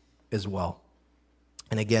narrative as well.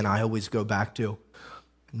 And again, I always go back to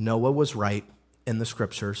Noah was right in the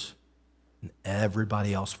scriptures, and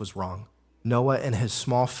everybody else was wrong. Noah and his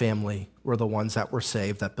small family were the ones that were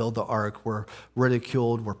saved, that built the ark, were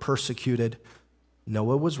ridiculed, were persecuted.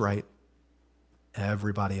 Noah was right.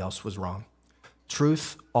 Everybody else was wrong.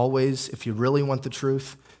 Truth always, if you really want the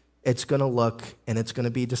truth, it's going to look and it's going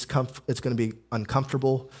to be it's going to be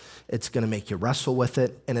uncomfortable. It's going to make you wrestle with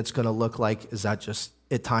it, and it's going to look like, is that just,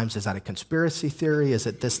 at times, is that a conspiracy theory? Is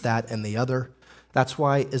it this, that, and the other? That's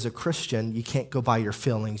why, as a Christian, you can't go by your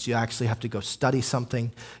feelings. You actually have to go study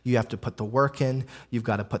something. You have to put the work in. You've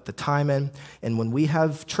got to put the time in. And when we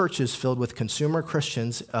have churches filled with consumer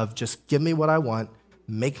Christians of just give me what I want,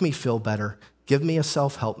 make me feel better, give me a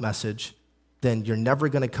self-help message, then you're never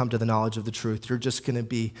going to come to the knowledge of the truth. You're just going to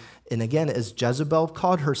be, and again, as Jezebel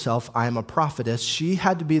called herself, I am a prophetess, she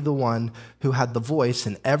had to be the one who had the voice,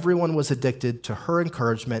 and everyone was addicted to her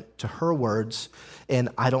encouragement, to her words, and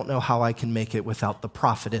I don't know how I can make it without the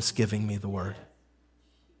prophetess giving me the word.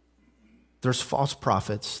 There's false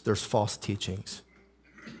prophets, there's false teachings.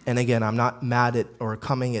 And again, I'm not mad at or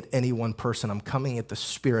coming at any one person. I'm coming at the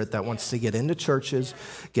spirit that wants to get into churches,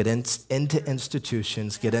 get into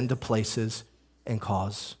institutions, get into places, and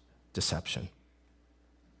cause deception.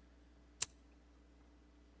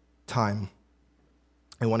 Time.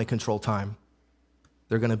 They want to control time.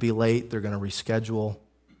 They're going to be late. They're going to reschedule.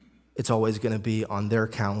 It's always going to be on their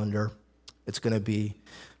calendar. It's going to be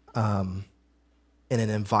in an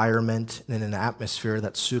environment and in an atmosphere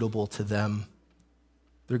that's suitable to them.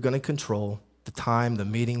 They're going to control the time, the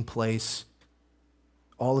meeting place.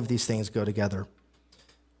 All of these things go together.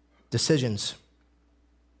 Decisions.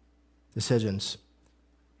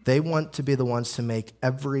 They want to be the ones to make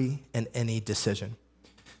every and any decision.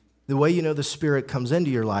 The way you know the Spirit comes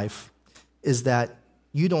into your life is that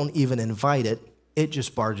you don't even invite it. It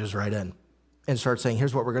just barges right in and starts saying,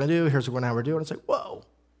 here's what we're going to do. Here's what we're doing. It's like, whoa,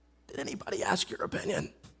 did anybody ask your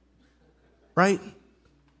opinion? Right?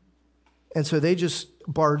 And so they just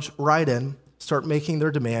barge right in, start making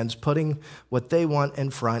their demands, putting what they want in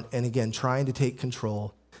front, and again, trying to take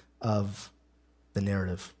control of the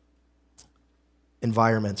narrative.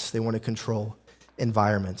 Environments. They want to control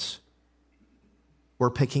environments.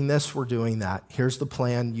 We're picking this, we're doing that. Here's the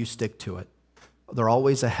plan, you stick to it. They're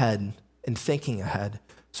always ahead and thinking ahead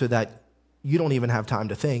so that you don't even have time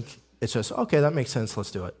to think. It's just, okay, that makes sense,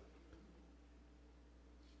 let's do it.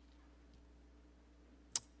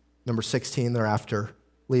 Number 16, they're after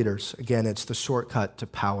leaders. Again, it's the shortcut to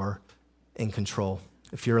power and control.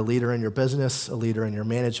 If you're a leader in your business, a leader in your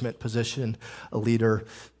management position, a leader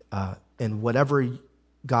in whatever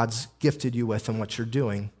God's gifted you with and what you're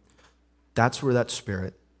doing, that's where that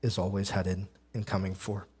spirit is always headed and coming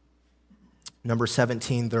for. Number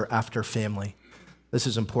 17, they're after family. This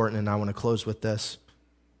is important, and I want to close with this.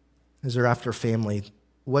 Is they're after family.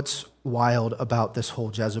 What's wild about this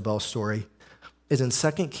whole Jezebel story is in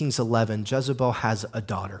 2 Kings 11, Jezebel has a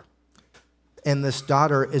daughter. And this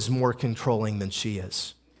daughter is more controlling than she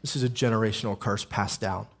is. This is a generational curse passed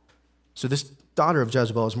down. So this daughter of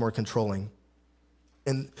Jezebel is more controlling.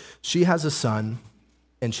 And she has a son,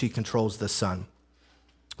 and she controls the son.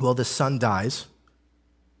 Well, the son dies.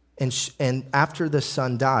 And after the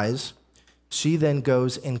son dies, she then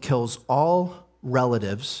goes and kills all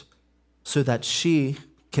relatives so that she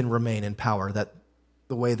can remain in power. That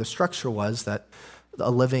the way the structure was that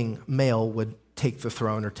a living male would take the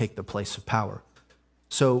throne or take the place of power.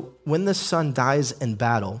 So when the son dies in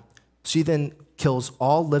battle, she then kills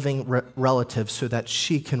all living relatives so that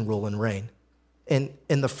she can rule and reign. And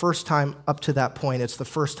in the first time up to that point, it's the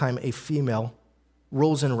first time a female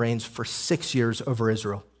rules and reigns for 6 years over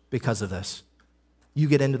Israel because of this. You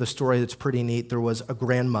get into the story that's pretty neat. There was a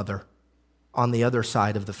grandmother on the other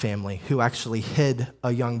side of the family who actually hid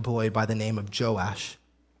a young boy by the name of Joash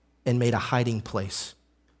and made a hiding place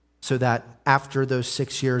so that after those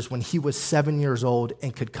 6 years, when he was 7 years old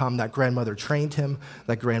and could come, that grandmother trained him,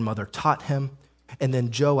 that grandmother taught him, and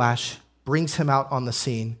then Joash brings him out on the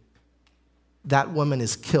scene. That woman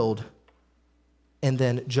is killed, and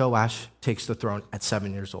then Joash takes the throne at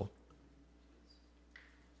 7 years old.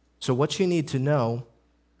 So what you need to know,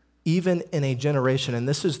 even in a generation, and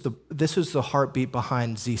this is the heartbeat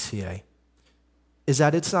behind ZCA, is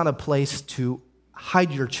that it's not a place to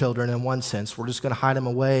hide your children in one sense. We're just going to hide them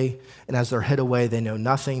away. And as they're hid away, they know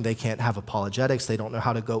nothing. They can't have apologetics. They don't know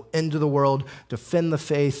how to go into the world, defend the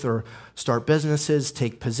faith, or start businesses,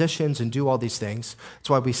 take positions, and do all these things. That's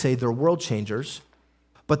why we say they're world changers.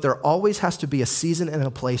 But there always has to be a season and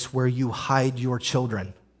a place where you hide your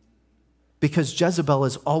children. Because Jezebel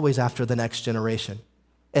is always after the next generation.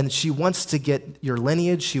 And she wants to get your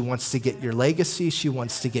lineage. She wants to get your legacy. She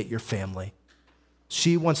wants to get your family.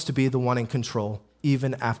 She wants to be the one in control,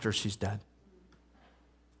 even after she's dead.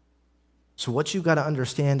 So what you've got to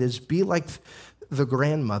understand is be like the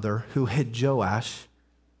grandmother who hid Joash,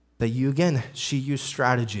 that she used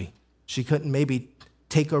strategy. She couldn't maybe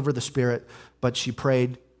take over the spirit, but she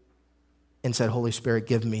prayed and said, Holy Spirit,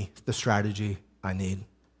 give me the strategy I need.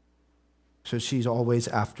 So she's always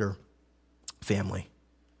after family.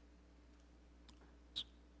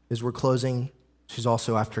 As we're closing, she's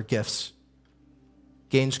also after gifts.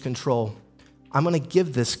 Gains control. I'm going to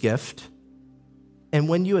give this gift, and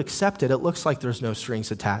when you accept it, it looks like there's no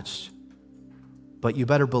strings attached. But you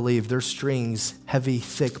better believe there's strings, heavy,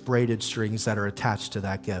 thick, braided strings that are attached to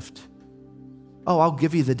that gift. Oh, I'll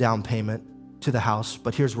give you the down payment to the house,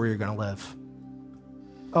 but here's where you're going to live.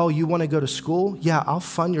 Oh, you want to go to school? Yeah, I'll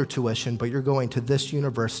fund your tuition, but you're going to this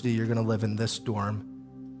university, you're going to live in this dorm,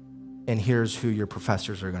 and here's who your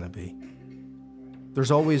professors are going to be. There's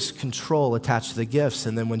always control attached to the gifts,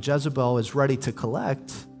 and then when Jezebel is ready to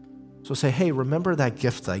collect, she'll say, hey, remember that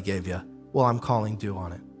gift I gave you? Well, I'm calling due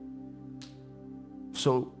on it.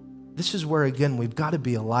 So this is where, again, we've got to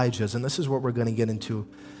be Elijahs, and this is what we're going to get into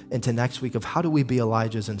next week of how do we be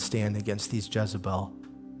Elijahs and stand against these Jezebel,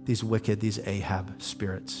 these wicked, these Ahab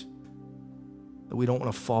spirits. That we don't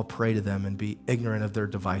want to fall prey to them and be ignorant of their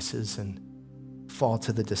devices and fall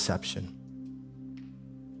to the deception.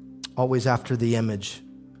 Always after the image,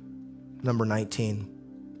 number 19.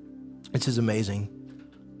 This is amazing.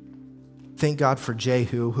 Thank God for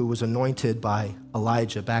Jehu, who was anointed by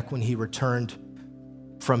Elijah back when he returned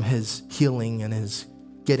from his healing and his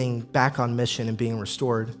getting back on mission and being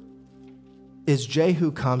restored. Is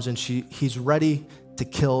Jehu comes and he's ready to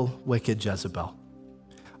kill wicked Jezebel.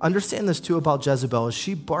 Understand this too about Jezebel, is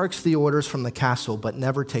she barks the orders from the castle but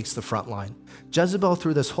never takes the front line. Jezebel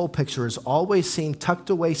through this whole picture is always seen tucked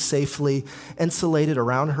away safely, insulated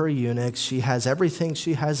around her eunuchs. She has everything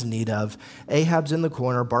she has need of. Ahab's in the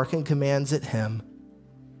corner barking commands at him,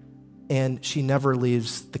 and she never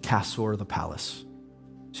leaves the castle or the palace.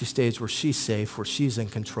 She stays where she's safe, where she's in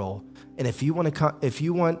control. And if you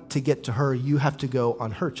want to get to her, you have to go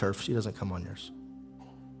on her turf. She doesn't come on yours.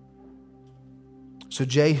 So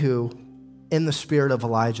Jehu, in the spirit of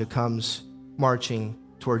Elijah, comes marching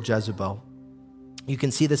toward Jezebel. You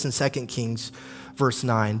can see this in 2 Kings verse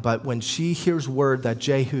 9. But when she hears word that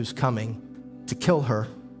Jehu's coming to kill her,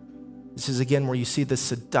 this is again where you see the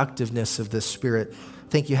seductiveness of this spirit. I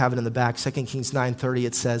think you have it in the back. 2 Kings 9:30,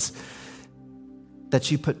 it says that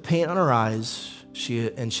she put paint on her eyes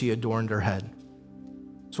and she adorned her head.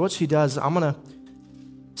 So what she does, I'm going to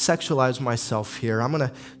sexualize myself here. I'm going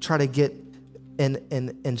to try to get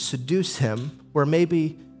and seduce him, where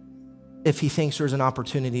maybe if he thinks there's an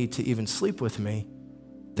opportunity to even sleep with me,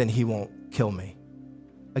 then he won't kill me.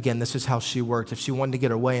 Again, this is how she worked. If she wanted to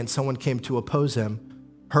get away and someone came to oppose him,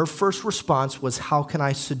 her first response was, how can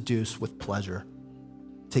I seduce with pleasure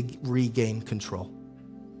to regain control?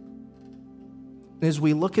 And as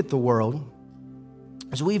we look at the world,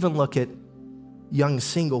 as we even look at young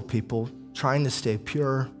single people trying to stay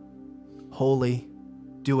pure, holy,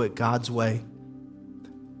 do it God's way,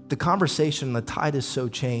 the conversation, the tide is so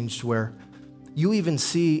changed where you even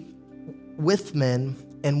see with men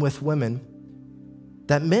and with women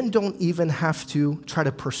that men don't even have to try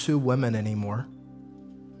to pursue women anymore.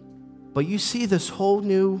 But you see this whole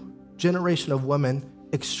new generation of women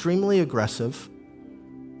extremely aggressive.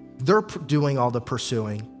 They're doing all the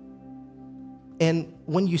pursuing. And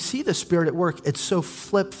when you see the Spirit at work, it's so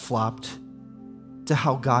flip-flopped to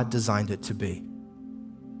how God designed it to be.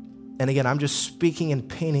 And again, I'm just speaking and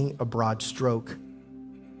painting a broad stroke.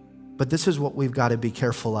 But this is what we've got to be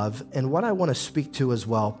careful of. And what I want to speak to as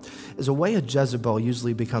well is a way a Jezebel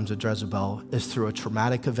usually becomes a Jezebel is through a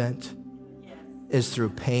traumatic event, is through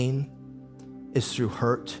pain, is through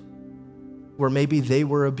hurt, where maybe they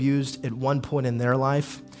were abused at one point in their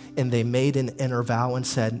life and they made an inner vow and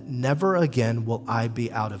said, never again will I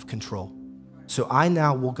be out of control. So I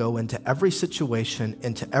now will go into every situation,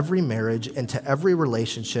 into every marriage, into every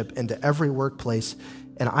relationship, into every workplace,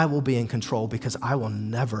 and I will be in control because I will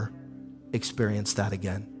never experience that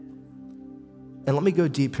again. And let me go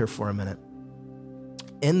deep here for a minute.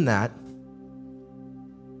 In that,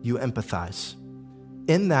 you empathize.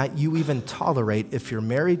 in that, you even tolerate, if you're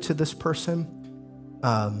married to this person,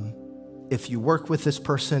 if you work with this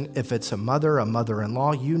person, if it's a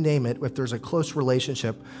mother-in-law, you name it, if there's a close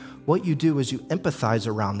relationship, what you do is you empathize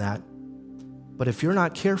around that. But if you're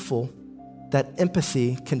not careful, that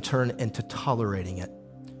empathy can turn into tolerating it.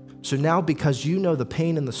 So now, because you know the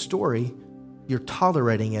pain in the story, you're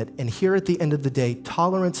tolerating it. And here at the end of the day,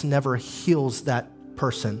 tolerance never heals that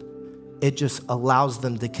person. It just allows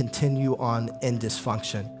them to continue on in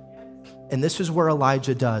dysfunction. And this is where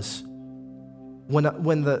Elijah does. When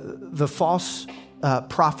the false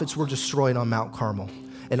prophets were destroyed on Mount Carmel,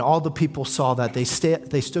 and all the people saw that, they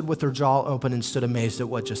stood with their jaw open and stood amazed at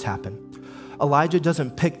what just happened. Elijah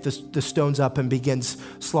doesn't pick the stones up and begins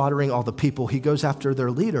slaughtering all the people. He goes after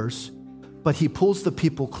their leaders, but he pulls the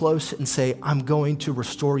people close and say, I'm going to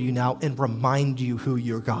restore you now and remind you who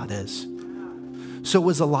your God is. So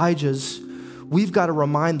as Elijah's, we've got to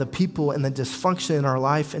remind the people in the dysfunction in our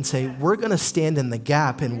life and say, we're going to stand in the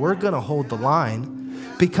gap and we're going to hold the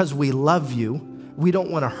line because we love you. We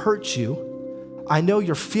don't want to hurt you. I know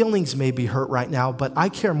your feelings may be hurt right now, but I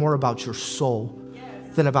care more about your soul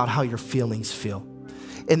than about how your feelings feel.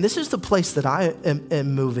 And this is the place that I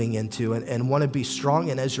am moving into and want to be strong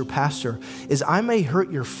in as your pastor, is I may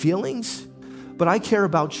hurt your feelings, but I care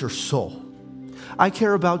about your soul. I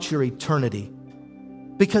care about your eternity,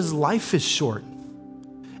 because life is short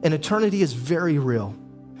and eternity is very real.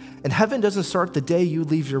 And heaven doesn't start the day you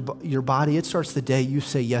leave your body. It starts the day you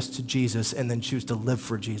say yes to Jesus and then choose to live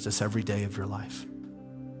for Jesus every day of your life.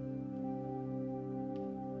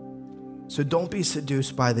 So don't be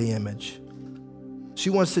seduced by the image. She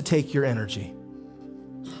wants to take your energy.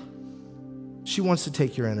 She wants to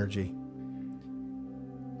take your energy.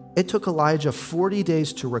 It took Elijah 40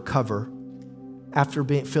 days to recover after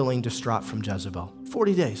feeling distraught from Jezebel.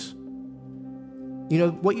 40 days. You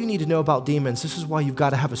know, what you need to know about demons, this is why you've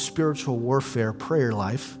got to have a spiritual warfare prayer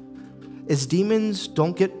life, is demons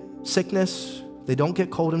don't get sickness, they don't get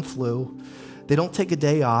cold and flu, they don't take a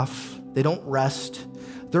day off, they don't rest.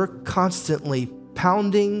 They're constantly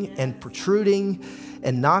pounding and protruding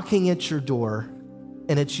and knocking at your door.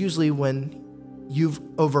 And it's usually when you've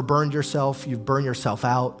overburned yourself, you've burned yourself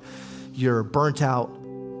out, you're burnt out.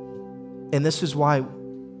 And this is why,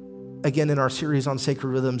 again, in our series on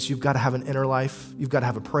sacred rhythms, you've got to have an inner life. You've got to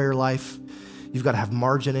have a prayer life. You've got to have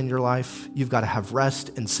margin in your life. You've got to have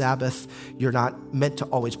rest and Sabbath. You're not meant to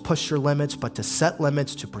always push your limits, but to set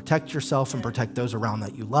limits to protect yourself and protect those around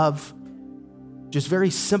that you love. Just very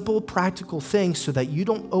simple, practical things so that you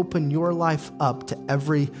don't open your life up to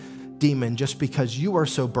every demon just because you are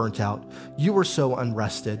so burnt out, you are so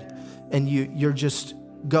unrested, and you're just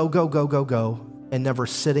go, and never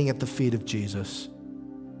sitting at the feet of Jesus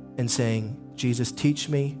and saying, Jesus, teach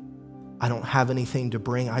me. I don't have anything to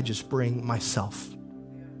bring. I just bring myself.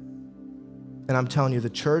 And I'm telling you, the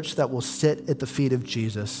church that will sit at the feet of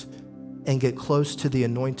Jesus and get close to the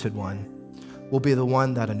Anointed One will be the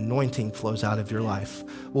one that anointing flows out of your life,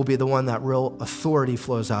 will be the one that real authority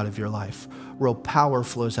flows out of your life, real power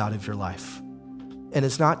flows out of your life. And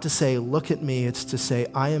it's not to say, look at me, it's to say,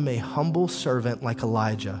 I am a humble servant like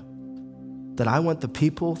Elijah, that I want the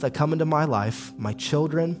people that come into my life, my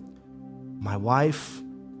children, my wife,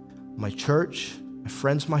 my church, my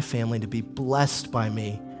friends, my family, to be blessed by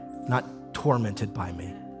me, not tormented by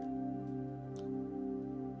me.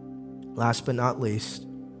 Last but not least,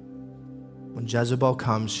 when Jezebel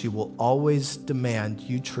comes, she will always demand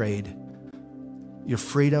you trade your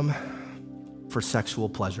freedom for sexual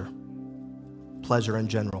pleasure in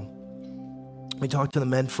general. Let me talk to the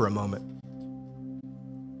men for a moment.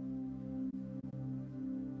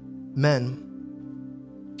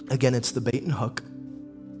 Men, again, it's the bait and hook.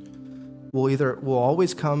 We'll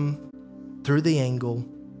always come through the angle.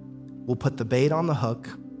 We'll put the bait on the hook.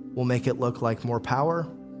 We'll make it look like more power,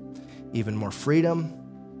 even more freedom,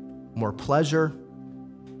 more pleasure.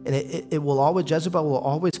 And Jezebel will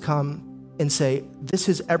always come and say, this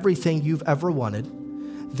is everything you've ever wanted.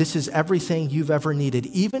 This is everything you've ever needed.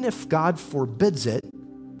 Even if God forbids it,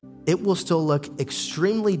 it will still look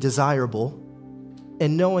extremely desirable.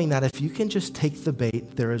 And knowing that if you can just take the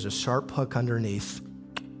bait, there is a sharp hook underneath.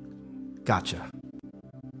 Gotcha.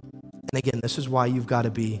 And again, this is why you've got to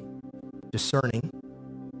be discerning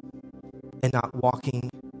and not walking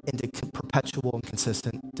into perpetual and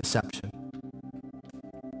consistent deception.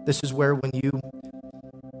 This is where when you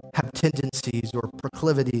have tendencies or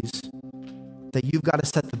proclivities, that you've got to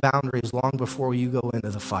set the boundaries long before you go into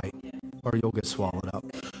the fight, or you'll get swallowed up.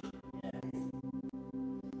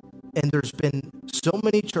 And there's been so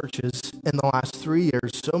many churches in the last 3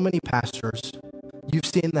 years, so many pastors, you've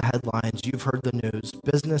seen the headlines, you've heard the news,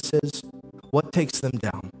 businesses What takes them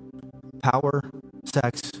down? Power,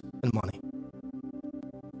 sex, and money.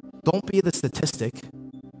 Don't be the statistic.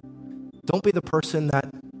 Don't be the person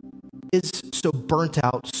that is so burnt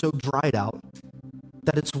out, so dried out,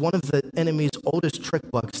 that it's one of the enemy's oldest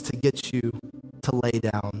trick books to get you to lay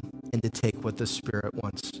down and to take what the Spirit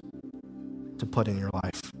wants to put in your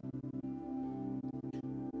life.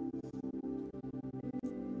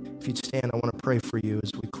 If you'd stand, I want to pray for you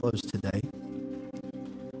as we close today.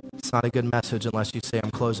 It's not a good message unless you say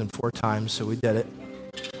I'm closing 4 times, so we did it.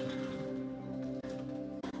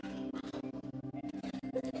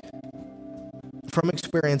 From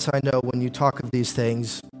experience, I know when you talk of these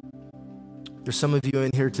things, there's some of you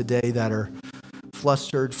in here today that are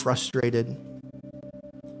flustered, frustrated.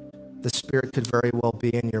 The Spirit could very well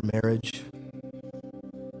be in your marriage,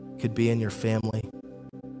 could be in your family.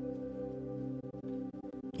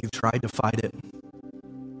 You've tried to fight it.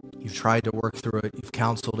 You've tried to work through it. You've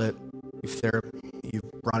counseled it.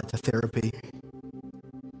 You've brought it to therapy.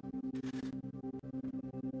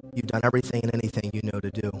 You've done everything and anything you know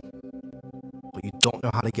to do, but you don't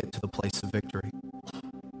know how to get to the place of victory.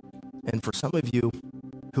 And for some of you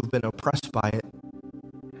who've been oppressed by it,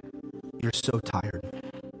 you're so tired.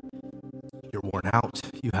 You're worn out.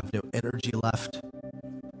 You have no energy left,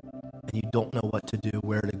 and you don't know what to do,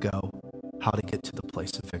 where to go, how to get to the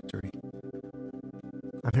place of victory.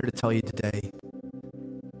 I'm here to tell you today,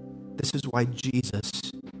 this is why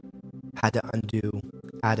Jesus had to undo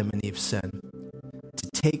Adam and Eve's sin. To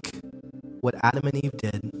take what Adam and Eve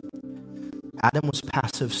did, Adam was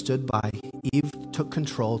passive, stood by. Eve took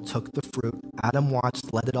control, took the fruit. Adam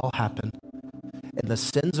watched, let it all happen. And the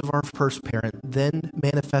sins of our first parent then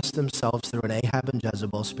manifest themselves through an Ahab and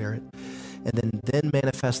Jezebel spirit, and then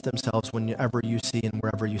manifest themselves whenever you see and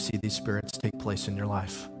wherever you see these spirits take place in your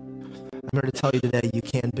life. I'm here to tell you today, you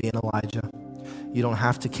can be an Elijah. You don't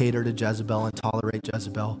have to cater to Jezebel and tolerate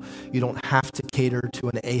Jezebel. You don't have to cater to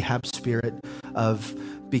an Ahab spirit of,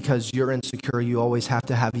 because you're insecure, you always have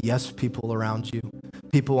to have yes people around you,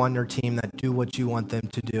 people on your team that do what you want them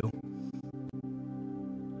to do.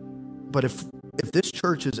 But if this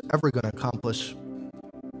church is ever going to accomplish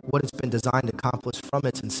what it's been designed to accomplish from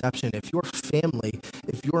its inception, if your family,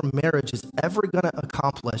 if your marriage is ever going to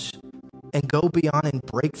accomplish and go beyond and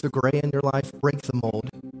break the gray in your life, break the mold,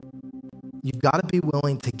 you've got to be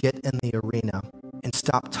willing to get in the arena and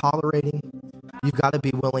stop tolerating. You've got to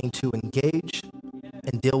be willing to engage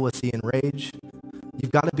and deal with the enraged.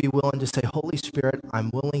 You've got to be willing to say, Holy Spirit,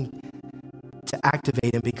 I'm willing to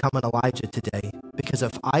activate and become an Elijah today, because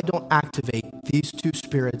if I don't activate, these two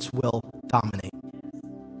spirits will dominate.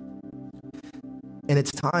 And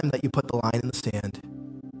it's time that you put the line in the sand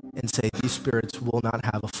and say, these spirits will not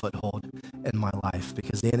have a foothold in my life,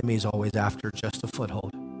 because the enemy is always after just a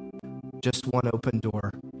foothold, just one open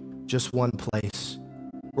door, just one place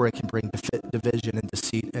where it can bring division and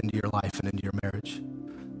deceit into your life and into your marriage.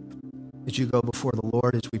 As you go before the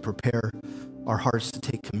Lord, as we prepare our hearts to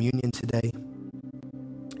take communion today,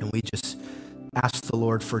 and we just ask the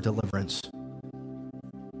Lord for deliverance.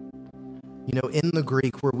 You know, in the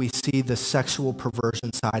Greek, where we see the sexual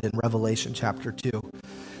perversion side in Revelation chapter 2,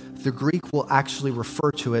 the Greek will actually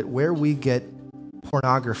refer to it where we get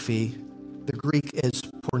pornography. The Greek is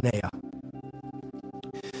porneia.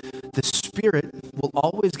 The spirit will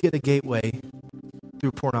always get a gateway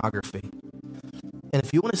through pornography. And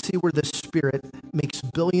if you want to see where this spirit makes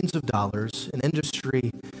billions of dollars, an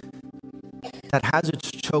industry that has its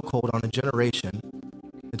chokehold on a generation,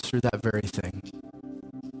 it's through that very thing.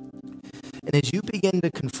 And as you begin to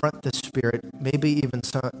confront this spirit, maybe even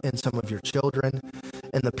in some of your children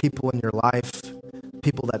and the people in your life,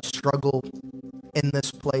 people that struggle in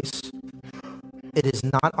this place, it is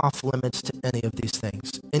not off limits to any of these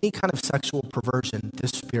things. Any kind of sexual perversion,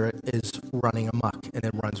 this spirit is running amok and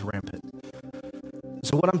it runs rampant.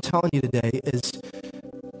 So what I'm telling you today is,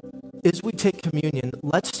 as we take communion,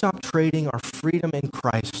 let's stop trading our freedom in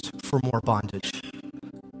Christ for more bondage.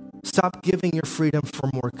 Stop giving your freedom for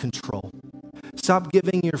more control. Stop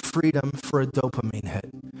giving your freedom for a dopamine hit.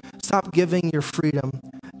 Stop giving your freedom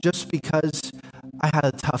just because I had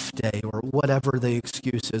a tough day, or whatever the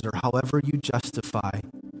excuse is, or however you justify,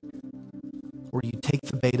 or you take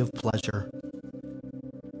the bait of pleasure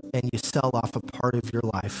and you sell off a part of your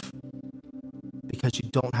life because you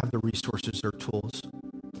don't have the resources or tools.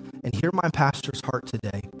 And hear my pastor's heart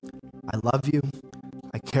today. I love you.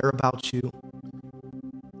 I care about you.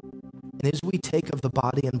 And as we take of the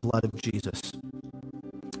body and blood of Jesus,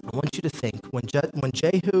 I want you to think, when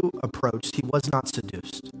Jehu approached, he was not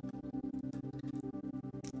seduced.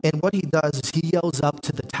 And what he does is he yells up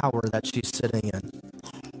to the tower that she's sitting in.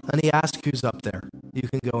 And he asks who's up there. You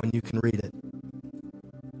can go and you can read it.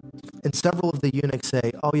 And several of the eunuchs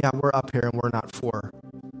say, oh yeah, we're up here and we're not for her.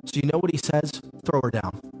 So you know what he says? Throw her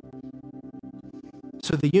down.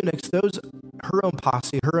 So the eunuchs, her own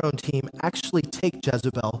posse, her own team, actually take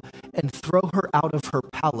Jezebel and throw her out of her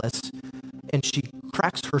palace, and she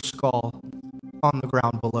cracks her skull on the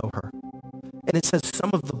ground below her. And it says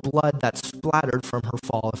some of the blood that splattered from her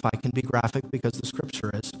fall, if I can be graphic because the scripture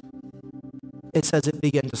is, it says it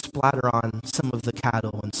began to splatter on some of the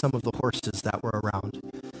cattle and some of the horses that were around.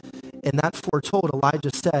 And that foretold,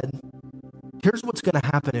 Elijah said, here's what's going to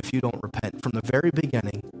happen if you don't repent from the very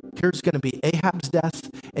beginning. Here's going to be Ahab's death,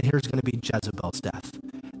 and here's going to be Jezebel's death.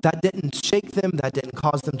 That didn't shake them. That didn't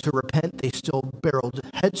cause them to repent. They still barreled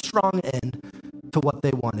headstrong in to what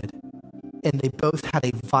they wanted. And they both had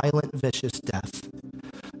a violent, vicious death.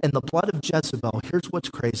 And the blood of Jezebel, here's what's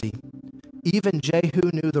crazy. Even Jehu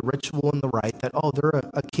knew the ritual and the right that, oh, they're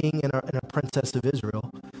a king and a princess of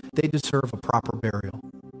Israel. They deserve a proper burial.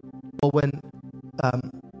 Well, when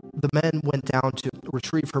the men went down to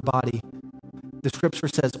retrieve her body, the scripture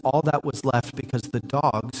says all that was left, because the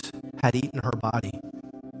dogs had eaten her body,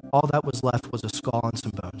 all that was left was a skull and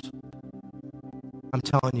some bones. I'm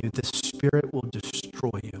telling you, this spirit will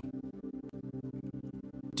destroy you.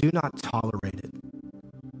 Do not tolerate it.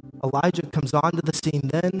 Elijah comes onto the scene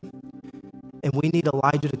then, and we need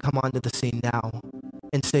Elijah to come onto the scene now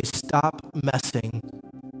and say, stop messing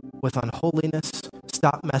with unholiness,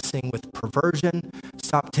 stop messing with perversion,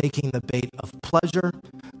 stop taking the bait of pleasure.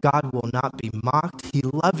 God will not be mocked. He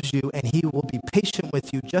loves you, and he will be patient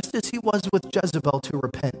with you, just as he was with Jezebel to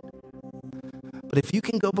repent. But if you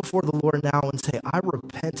can go before the Lord now and say, I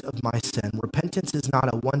repent of my sin. Repentance is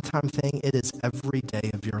not a one-time thing. It is every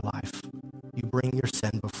day of your life. You bring your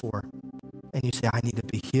sin before, and you say, I need to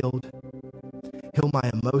be healed. Heal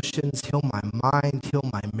my emotions, heal my mind, heal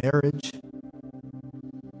my marriage.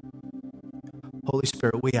 Holy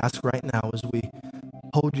Spirit, we ask right now as we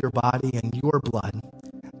hold your body and your blood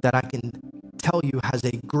that I can tell you has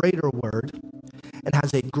a greater word and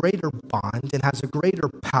has a greater bond and has a greater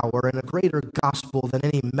power and a greater gospel than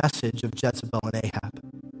any message of Jezebel and Ahab.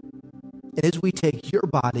 And as we take your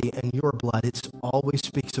body and your blood, it always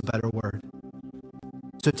speaks a better word.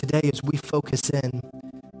 So today, as we focus in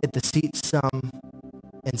at the seat, sum,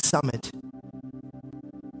 and summit,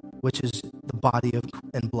 which is the body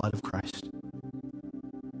and blood of Christ,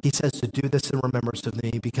 he says to do this in remembrance of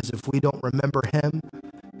me, because if we don't remember him,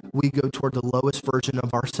 we go toward the lowest version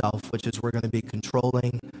of ourselves, which is we're going to be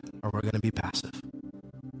controlling or we're going to be passive.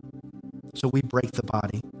 So we break the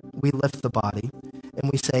body, we lift the body,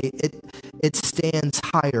 and we say it stands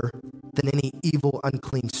higher than any evil,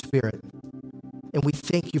 unclean spirit. And we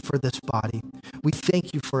thank you for this body. We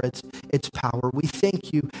thank you for its power. We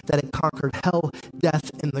thank you that it conquered hell,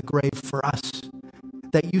 death, and the grave for us.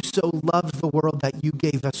 That you so loved the world that you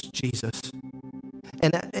gave us Jesus.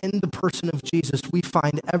 And in the person of Jesus, we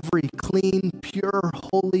find every clean, pure,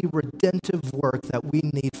 holy, redemptive work that we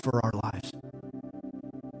need for our lives.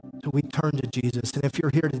 So we turn to Jesus. And if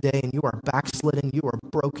you're here today and you are backslidden, you are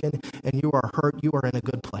broken, and you are hurt, you are in a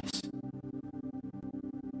good place.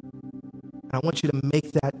 And I want you to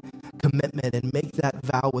make that commitment and make that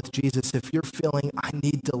vow with Jesus. If you're feeling, I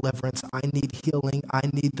need deliverance, I need healing, I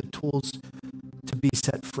need the tools to be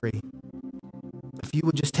set free. If you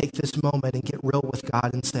would just take this moment and get real with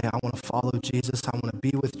God and say, I want to follow Jesus, I want to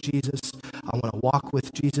be with Jesus, I want to walk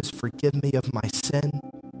with Jesus, forgive me of my sin.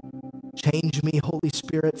 Change me, Holy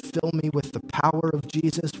Spirit, fill me with the power of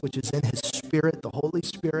Jesus, which is in his Spirit, the Holy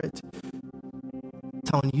Spirit. I'm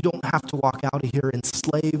telling you, don't have to walk out of here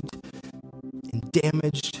enslaved and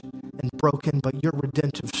damaged and broken, but your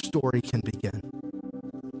redemptive story can begin.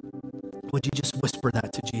 Would you just whisper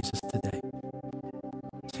that to Jesus today?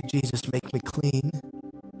 Say, Jesus, make me clean,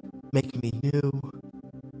 make me new.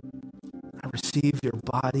 I receive your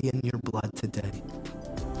body and your blood today.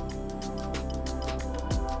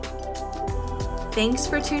 Thanks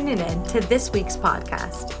for tuning in to this week's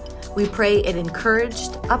podcast. We pray it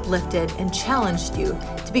encouraged, uplifted, and challenged you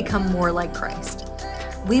to become more like Christ.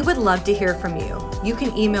 We would love to hear from you. You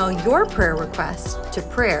can email your prayer requests to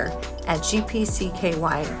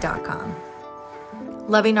prayer@gpcky.com.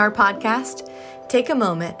 Loving our podcast? Take a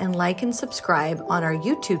moment and like and subscribe on our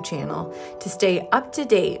YouTube channel to stay up to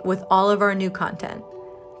date with all of our new content.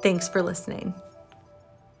 Thanks for listening.